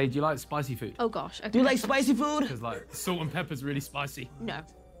sharp. Say, do you like spicy food? Oh gosh. Okay. Do you like spicy food? Because like salt and pepper's really spicy. No,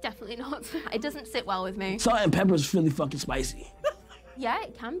 definitely not. It doesn't sit well with me. Salt and pepper is really fucking spicy. Yeah,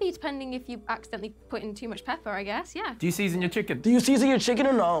 it can be depending if you accidentally put in too much pepper, I guess. Yeah. Do you season your chicken? Do you season your chicken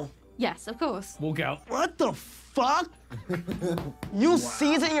or no? Yes, of course. Walk out. What the fuck? You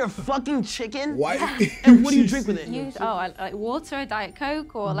season your fucking chicken? Why? And what do you drink with it? I like water, Diet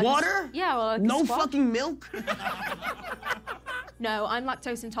Coke, or like water? Yeah, or like no a squash. fucking milk? No, I'm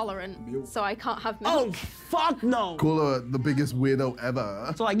lactose intolerant, so I can't have milk. Oh, fuck no. Call her the biggest weirdo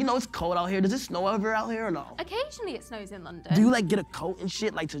ever. So like, you know, it's cold out here. Does it snow ever out here or no? Occasionally it snows in London. Do you like get a coat and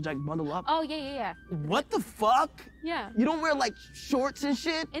shit, like to like bundle up? Oh, yeah. What the fuck? Yeah. You don't wear like shorts and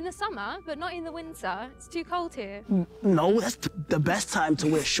shit? In the summer, but not in the winter. It's too cold here. No, that's the best time to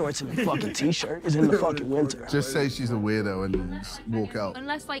wear shorts and a fucking t-shirt is in the fucking winter. Just say she's a weirdo and just walk out.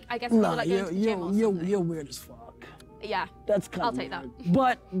 Unless, like, I guess people Nah, like going to the gym or something. you're weird as fuck. Yeah. That's kind I'll of take that.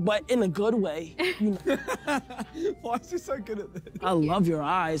 But in a good way. You know. Why is she so good at this? I love your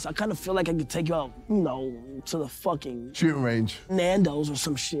eyes. I kind of feel like I could take you out, you know, to the fucking shooting range. Nando's or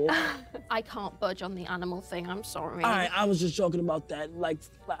some shit. I can't budge on the animal thing, I'm sorry. All right, I was just joking about that. Like,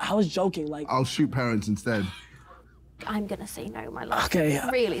 I was joking, like... I'll shoot parents instead. I'm gonna say no, my love. Okay.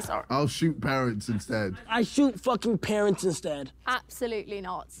 Really sorry. I'll shoot parents instead. I shoot fucking parents instead. Absolutely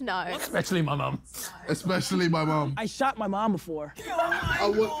not, no. Especially my mum. Especially my mom. I shot my mom before. I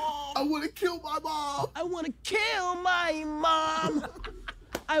want to kill my mom. I want to kill my mom.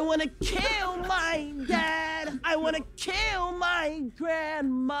 I want to kill my dad. I want to kill my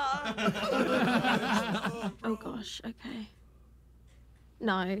grandma. Oh gosh, okay.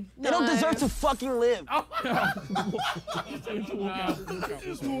 No. They don't deserve to fucking live.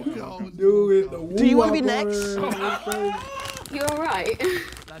 Just walk out. Do it. Do you want to be next? You're all right.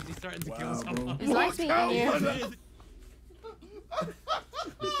 Daddy's starting to kill someone. It's nice meeting you.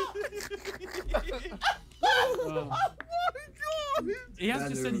 Oh my God. He has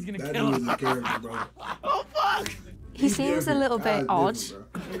just said he's gonna kill him. Oh fuck! He seems a little bit odd.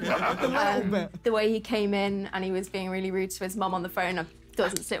 A little bit. The way he came in and he was being really rude to his mum on the phone, I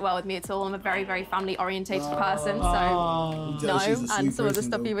doesn't sit well with me at all. I'm a very, very family-orientated person, so no. And some of the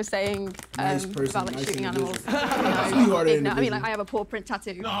stuff he was saying about like shooting animals. No, I mean, like I have a paw print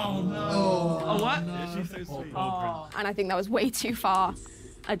tattoo. Oh, what? Yeah, she's so sweet. And I think that was way too far.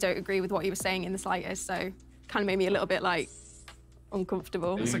 I don't agree with what he was saying in the slightest, so kind of made me a little bit like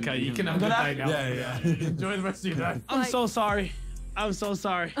uncomfortable. It's okay, you can have a good day now. Yeah. Enjoy the rest of your day. I'm so sorry. I'm so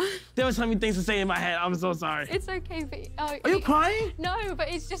sorry. There were so many things to say in my head. I'm so sorry. It's okay, but are you crying? No, but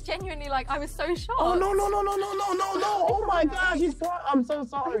it's just genuinely like I was so shocked. Oh no! Oh my gosh, he's crying. I'm so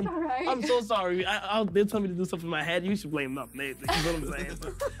sorry. It's all right. I'm so sorry. They'll tell me to do something in my head. You should blame them. You know what I'm saying?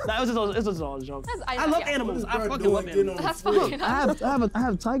 It's just all a joke. I love animals. I fucking love animals. That's fine. Look, I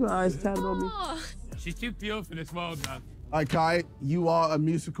have tiger eyes tatted on me. She's too pure for this world, man. Okay, you are a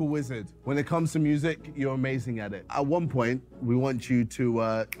musical wizard. When it comes to music, you're amazing at it. At one point, we want you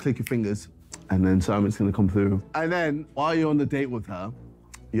to click your fingers, and then Simon's gonna come through. And then, while you're on the date with her,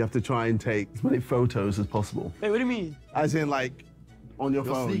 you have to try and take as many photos as possible. Wait, what do you mean? As in, like, on your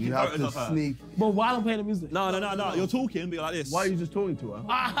phone, you have to sneak. But while I'm playing the music? No. You're talking, but you're like this. Why are you just talking to her?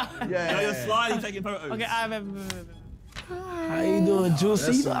 Yeah. No, you're sliding, taking photos. Okay, how you doing,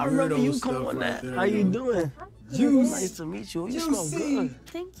 Juicy? I remember you coming on that. How you doing? Juice. Nice to meet you. You smell good.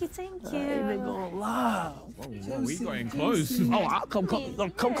 Thank you. I ain't been going live. Whoa, we getting close. Oh, I'll come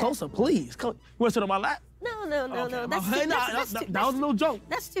closer, please. Come. You want to sit on my lap? No. That was a little joke.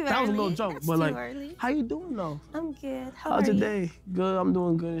 That's too early. That was a little joke. That's but too like, early. how you doing though? I'm good. How's your day? Good. I'm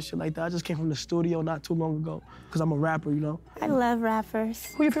doing good and shit like that. I just came from the studio not too long ago because I'm a rapper, you know. I love rappers.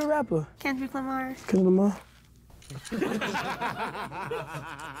 Who your favorite rapper? Kendrick Lamar. Kendrick Lamar.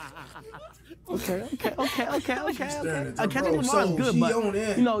 Okay. Kendrick Lamar is good, but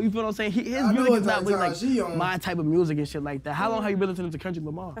you know, you feel what I'm saying? His music is not really like my type of music and shit like that. How long have you been listening to Kendrick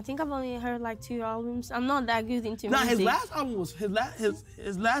Lamar? I think I've only heard like 2 albums. I'm not that good into music. Nah, his last album was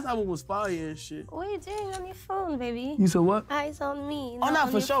his last album was fire and shit. What are you doing on your phone, baby? You said what? Eyes on me. Oh no,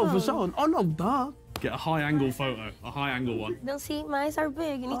 for sure. Oh no, dog. Get a high angle photo, a high angle one. Don't see, my eyes are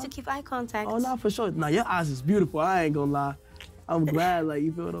big. You need to keep eye contact. Oh no, for sure. Nah, your eyes is beautiful. I ain't gonna lie. I'm glad, like,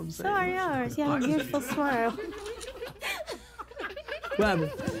 you feel what I'm saying? So are yours. You have a beautiful smile. What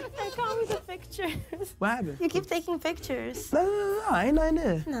happened? I can't with the pictures. What happened? You keep taking pictures. No, I ain't nothing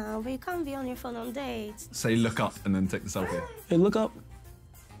there. No, but you can't be on your phone on dates. Say look up and then take the selfie. Hey, look up.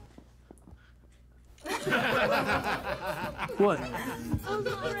 What? I was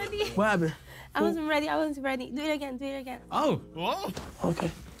not ready. What happened? I wasn't ready. Do it again. Oh, what? Okay.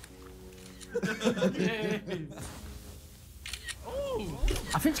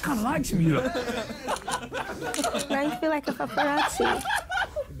 I think she kind of likes me, look. Now you feel like a paparazzi.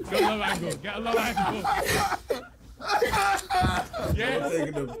 Get a low angle.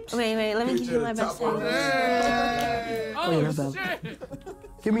 Yes. Wait, let me give you my best angle. Oh, shit.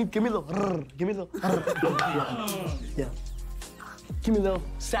 Give me a little. Yeah. Give me a little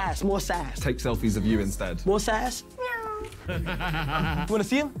sass, more sass. Take selfies of you instead. More sass? You wanna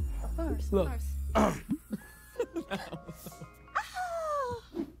see him? Of course. Look.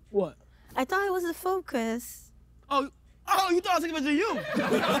 What? I thought it was the focus. Oh, you thought I was taking a picture of you?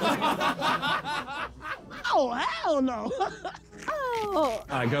 Oh, hell no. Oh. All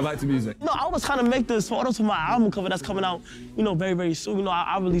right, go back to music. No, I was trying to make this photos for my album cover that's coming out, you know, very, very soon. You know,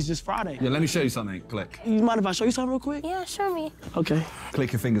 I release this Friday. Yeah, let me show you something. Click. You mind if I show you something real quick? Yeah, show me. Okay.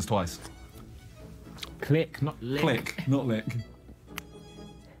 Click your fingers twice. Click, not lick. Click, not lick.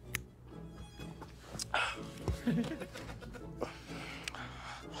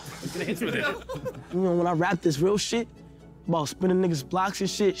 You know, when I rap this real shit about spinning niggas blocks and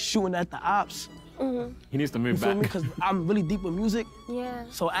shit, shooting at the ops. He needs to move You feel back. me? Because I'm really deep with music. Yeah.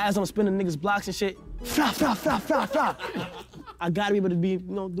 So as I'm spinning niggas blocks and shit, fla, I gotta be able to be, you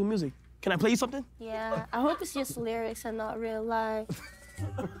know, do music. Can I play you something? Yeah. I hope it's just lyrics and not real life.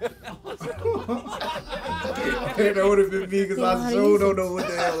 That would have been me because I so don't know what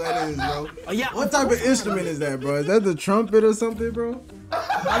the hell that is, bro. What type of instrument is that, bro? Is that the trumpet or something, bro?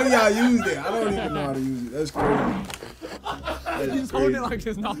 How do y'all use that? I don't even know how to use it. That's crazy. You just hold it like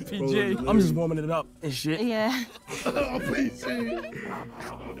it's not PG. I'm just warming it up and shit. Yeah. PG. I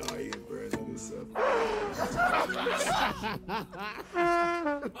don't know. I ain't impressed with this stuff.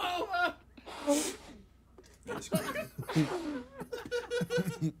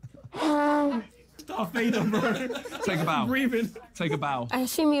 Stop fading, bro. Take a bow. Breathing. Take a bow. I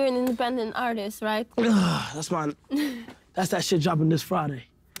assume you're an independent artist, right? That's that shit dropping this Friday.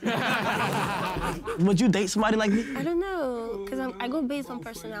 Would you date somebody like me? I don't know, because I go based on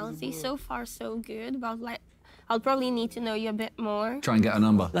personality. So far, so good, but like, I'll probably need to know you a bit more. Try and get a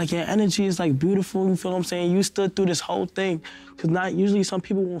number. Like, your energy is, like, beautiful, you feel what I'm saying? You stood through this whole thing. Because not usually some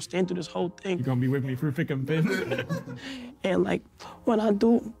people won't stand through this whole thing. You're gonna be with me through thick and thin. And, like, when I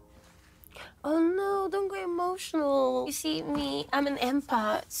do... Oh no, don't go emotional. You see, I'm an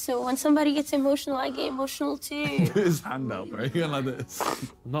empath, so when somebody gets emotional, I get emotional too. Put his hand out, bro. You're like this.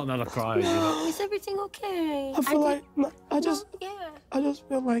 Not another cry. No, is everything okay? I feel like... No, I just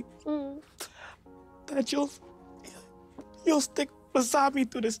feel like... that you'll stick beside me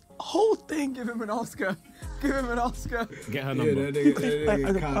through this whole thing. Give him an Oscar. Give him an Oscar. Get her number. Yeah, that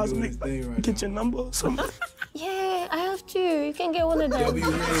nigga can't do his thing right Get your number or something. Yeah, I have to. You can get one of them. W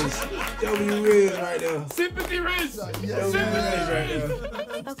Riz right there. Sympathy Riz. W Riz right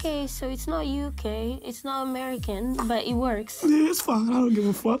there. Okay, so it's not UK, it's not American, but it works. Yeah, it's fine. I don't give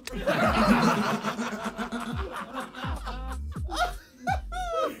a fuck.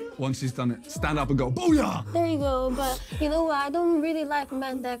 Once she's done it, stand up and go, booyah! There you go, but you know what? I don't really like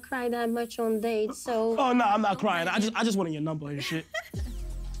men that cry that much on dates, so... Oh, no, I'm not crying. I just wanted your number and shit.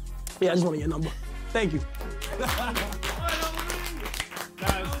 Yeah, I just wanted your number. Thank you.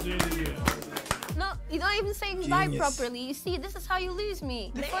 No, you're not even saying goodbye properly. You see, this is how you lose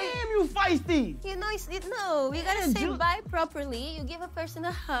me. Damn, you feisty. You know, no, you gotta say bye properly. You give a person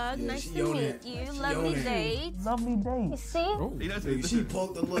a hug. Yeah, nice she to on meet it. you. She Lovely on it. date. Lovely date. You see? She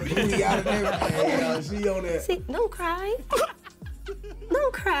poked the little booty out of there. She on that. See, don't cry.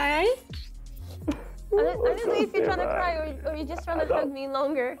 Don't cry. I don't know if you're trying to cry or you're just trying to hug me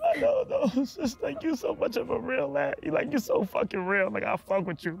longer. No. It's just like you so much of a real lad. You're so fucking real. Like, I fuck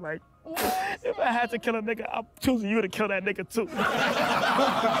with you. Like, if I had to kill a nigga, I'm choosing you to kill that nigga too.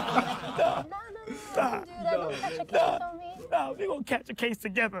 No, we're gonna catch a case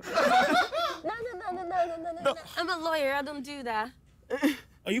together. No. I'm a lawyer. I don't do that.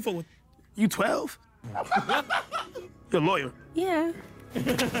 Are you for you 12? You're a lawyer. Yeah.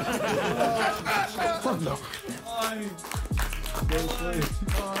 Fuck no.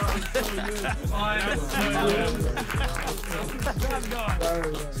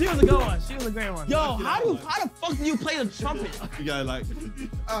 She was a good one. She was a great one. Yo, how the fuck do you play the trumpet? You gotta like...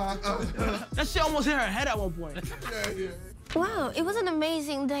 That shit almost hit her head at one point. Yeah. Wow, it was an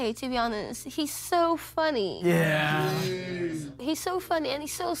amazing day, to be honest. He's so funny. Yeah. He's so funny and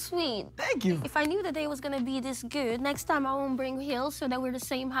he's so sweet. Thank you. If I knew the day was gonna be this good, next time I won't bring heels so that we're the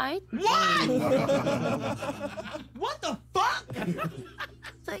same height. What? What the fuck?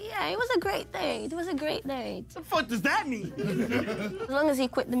 So yeah, it was a great date. It was a great date. The fuck does that mean? As long as he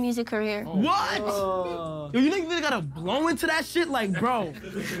quit the music career. What? Yo, you think you really gotta blow into that shit? Like, bro,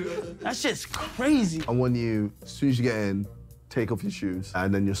 that shit's crazy. I want you, as soon as you get in, take off your shoes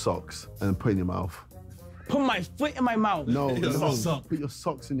and then your socks and put in your mouth. Put my foot in my mouth. No. Put your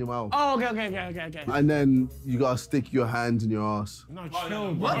socks in your mouth. Oh, okay. And then you gotta stick your hands in your ass. No,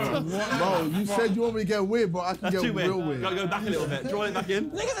 chill. What? Bro, you said you want me to get weird, but I can get real weird. Gotta go back a little bit. Draw it back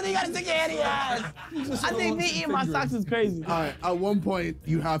in. Niggas said you gotta stick your head in your ass. I think me eating my socks is crazy. All right, at one point,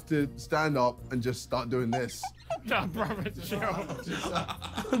 you have to stand up and just start doing this. No, brother, chill.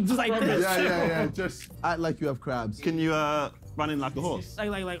 Just like this. Yeah. Just act like you have crabs. Can you run in like a horse?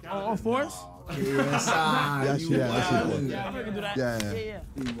 Like all fours? Yes, That's I'm gonna do that. Yeah.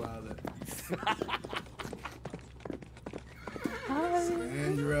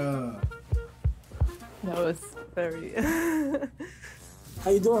 Sandra. That was very... How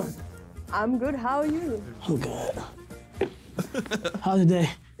you doing? I'm good, how are you? I'm good. How's the day?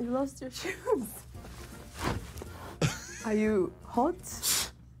 You lost your shoes. Are you hot?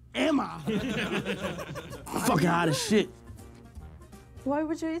 Am I? I'm fucking hot as shit. Why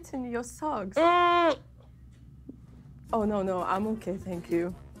would you eat in your socks? Oh, no, I'm okay, thank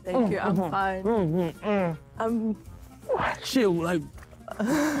you. Thank you, I'm fine. Shit, like,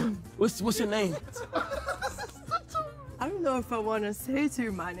 what's your name? I don't know if I want to say to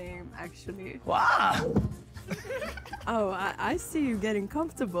you my name, actually. Wow. Oh, I see you getting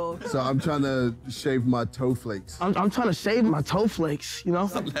comfortable. So I'm trying to shave my toe flakes. I'm trying to shave my toe flakes, you know?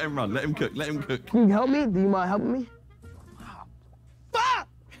 Let him run, let him cook, let him cook. Can you help me? Do you mind helping me? Fuck!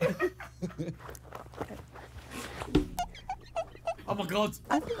 Oh my God.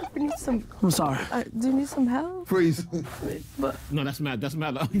 I think we need some... I'm sorry. Do you need some help? Freeze. But... No, that's mad.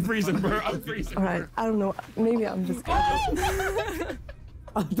 I'm freezing, bro. I'm freezing. All right, I don't know. Maybe I'm just gonna...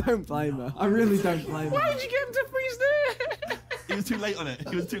 I don't blame her. I really don't blame her. Why did you get him to freeze there? He was too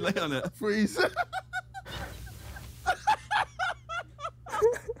late on it. Freeze.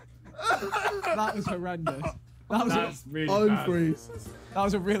 That was horrendous. That was really bad. Unfreeze. That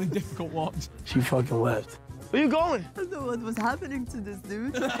was a really difficult watch. She fucking left. Where you going? I don't know what was happening to this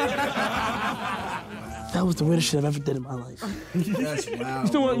dude. That was the weirdest shit I've ever did in my life. That's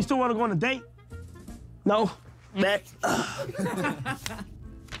wild. You still want to go on a date? No? Next.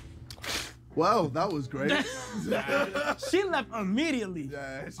 Wow, that was great. She left immediately.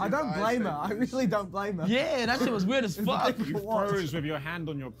 Yeah, I don't blame her. I really don't blame her. Yeah, that shit was weird as fuck. You froze with your hand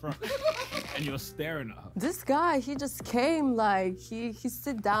on your crotch and you're staring at her. This guy, he just came, like, he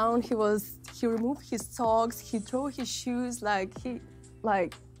sit down, he removed his socks, he threw his shoes,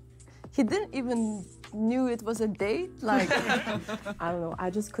 he didn't even knew it was a date. Like, I don't know, I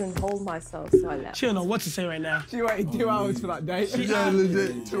just couldn't hold myself, so I left. She don't know what to say right now. She waited 2 hours for that date. Yeah,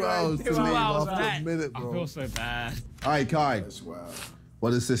 legit 2 hours to leave after a minute, bro. I feel so bad. All right, Kai. That's wild.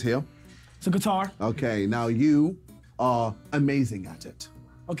 What is this here? It's a guitar. Okay, now you are amazing at it.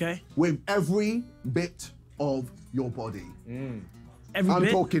 Okay. With every bit of your body. Every I'm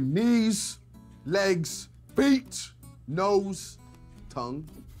bit? talking knees, legs, feet, nose, tongue.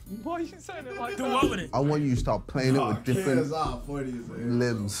 Why are you saying it like Do what with it? I want you to start playing it with different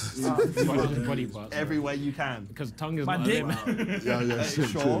limbs. Body parts. Everywhere you can. Because tongue is My not dick. a limb. Yeah, shit,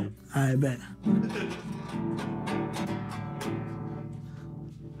 Sure. true. I bet.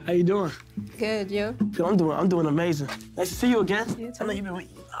 How you doing? Good, you? Good, I'm doing amazing. Nice to see you again. You I know you've been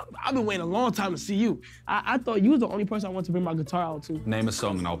I've been waiting a long time to see you. I thought you was the only person I wanted to bring my guitar out to. Name a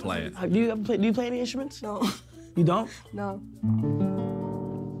song and I'll play it. Do you play any instruments? No. You don't? No.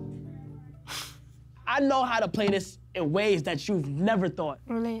 I know how to play this in ways that you've never thought.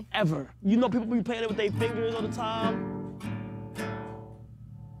 Really? Ever. You know people be playing it with their fingers all the time.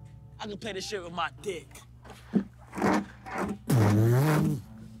 I can play this shit with my dick.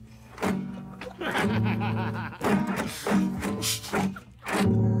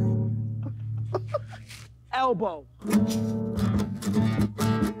 Elbow.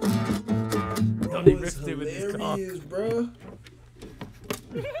 Bro, he ripped it with his cock. Bro.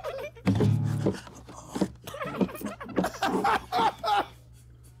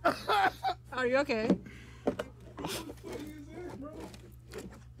 Are you okay?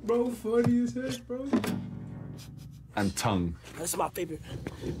 Bro, funny as heck, bro. And tongue. This is my favorite.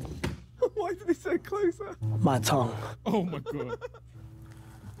 Why did he say closer? My tongue. Oh my god.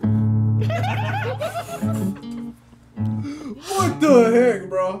 What the heck,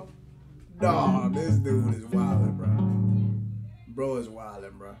 bro? Nah, this dude is wildin', bro. Bro is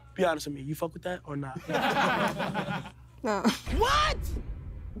wildin', bro. Be honest with me, you fuck with that or not? No. What?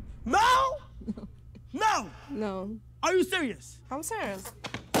 No? No. No. Are you serious? I'm serious.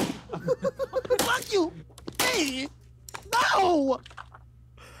 Fuck you. Hey. No.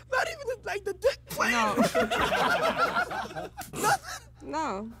 Not even like the dick plan. No.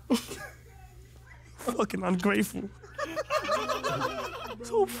 No. Fucking ungrateful.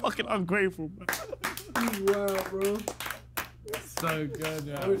 So fucking ungrateful, bro. Wow, bro. So good,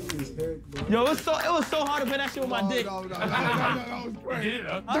 yeah. What is heck, bro? Yo, it was so hard to play that shit with my dick. No, that was great.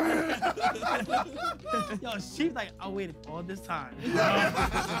 Yo, she's like, I waited all this time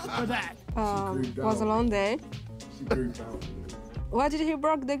for that. Was a long day. She creeped out. Why did he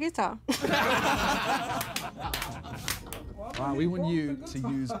broke the guitar? Right, we want you to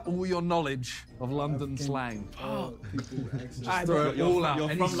use all your knowledge of London slang. I Throw it all out. You're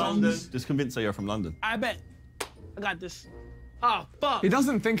Any from London. songs? Just convince her you're from London. I bet. I got this. Oh, fuck. He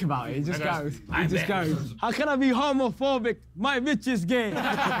doesn't think about it, he just goes. He just goes. How can I be homophobic? My bitch is gay.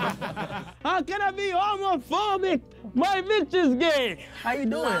 How can I be homophobic? My bitch is gay. How you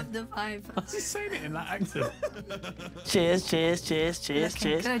doing? Love the vibe. She's saying it in that accent. Cheers, cheers, cheers, cheers,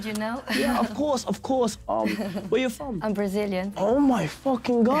 cheers. Good, you know? Yeah, of course, of course. Where you from? I'm Brazilian. Oh my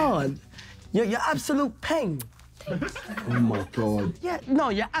fucking God. You're absolute pain. Oh my god. Yeah, no,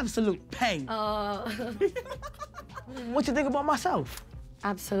 you're absolute pain. What you think about myself?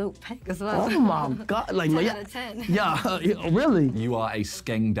 Absolute peg as well. Oh my God, like 10 no, out of 10. Yeah, really? You are a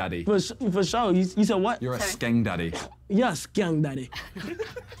skeng daddy. For sure. You said what? You're a skeng daddy. Yes, gang daddy.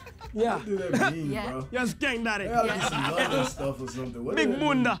 Yeah. What do that mean, Yeah. bro? Yes, gang daddy. Yeah, like some London stuff or something. What Big do that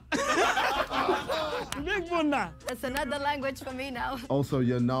bunda. Big bunda. That's another language for me now. Also,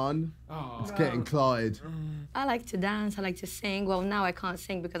 your nan is getting clotted. I like to dance, I like to sing. Well, now I can't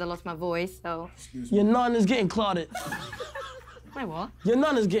sing because I lost my voice, so. Your nun is getting clotted. My what? Your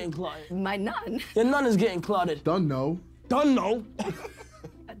nun is getting clotted. My nun? Your nun is getting clotted. Don't know. Don't know.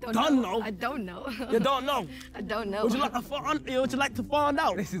 I don't Don't know. know. I don't know. You don't know. I don't know. Would you like to find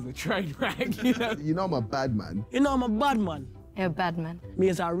out? This is a train wreck, you know? You know I'm a bad man. You know I'm a bad man. You're a bad man. Me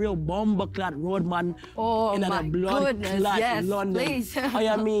is a real bomber-clad road man. Oh, in my a blood goodness, clot yes, London. please. How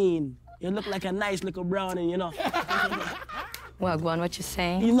you mean? You look like a nice little brownie, you know. Well, go on, what you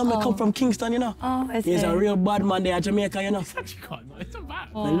saying? You know me come from Kingston, you know? Oh, I see. He's a real bad man there in Jamaica, you know? It's a bad.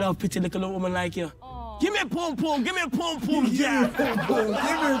 I love pretty little woman like you. Give me a pom pom, give me a pom pom, yeah. Give me a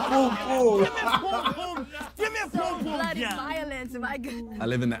pom pom. Give me a pom pom, Bloody yeah. violence, my God. I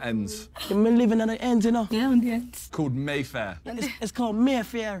live in the ends. You been living at the ends, you know? Yeah, on the ends. Called Mayfair. It's called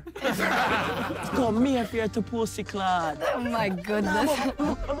Mayfair. It's called Mayfair to Pussyclad. Oh my goodness.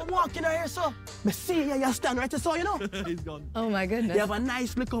 I'm walking out here, so I see you stand right there, so you know. He's gone. Oh my goodness. You have a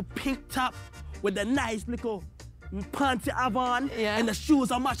nice little pink top with a nice little pants you have on, and the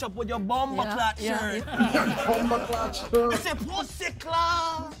shoes are match up with your bomber clot shirt. Bomber clot shirt. I say pussy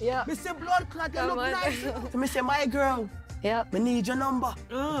clot. Yeah. I say blood clot. You look nice. I say my girl. Yeah. I need your number.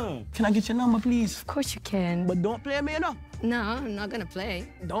 Can I get your number, please? Of course you can. But don't play me, you know. No, I'm not gonna play.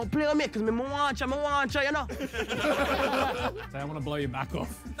 Don't play with me, cause me want you, you know. Say, I want to blow your back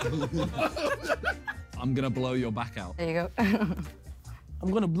off. I'm gonna blow your back out. There you go. I'm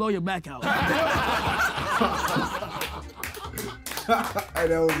gonna blow your back out. Hey,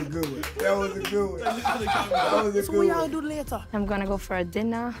 that was a good one. That was a good one. That was a So good what y'all one. do later? I'm gonna go for a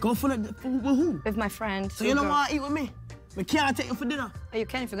dinner. Go for with who? With my friend. So you don't want to eat with me? We can't take you for dinner. Oh, you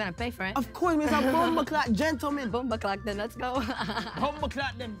can if you're gonna pay for it. Of course, Mr. Bomber Clock gentleman. Bomber Clock, then let's go. Bomber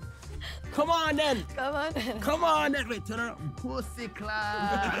Clock then. Come on then. Come on. Come on then. Wait, turn around. Pussy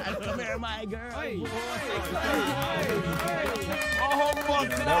Clock. Come here, my girl. Pussy Clock.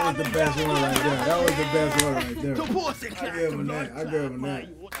 That was the best one right there. That was the best one right there. Pussy I Clock. gave him that. I gave him that.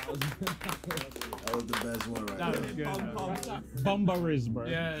 That was the best one right That there. was good. Bomber is, bro.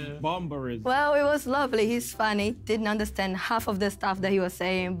 Yeah. Bomber is. Well, it was lovely. He's funny. Didn't understand half of the stuff that he was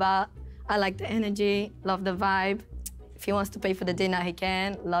saying, but I like the energy, love the vibe. If he wants to pay for the dinner, he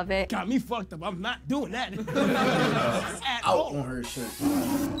can. Love it. Got me fucked up. I'm not doing that. Out on her shirt.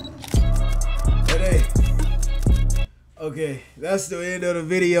 But hey. Okay, that's the end of the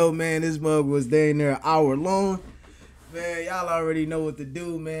video, man. This mug was dang near an hour long. Man, y'all already know what to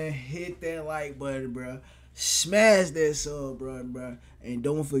do, man. Hit that like button, bro. Smash that sub, bro. And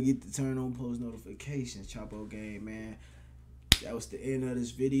don't forget to turn on post notifications, ChoppO Game, man. That was the end of this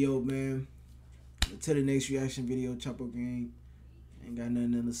video, man. Until the next reaction video, ChoppO Game. Ain't got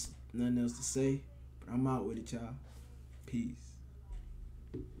nothing else to say. But I'm out with it, y'all. Peace.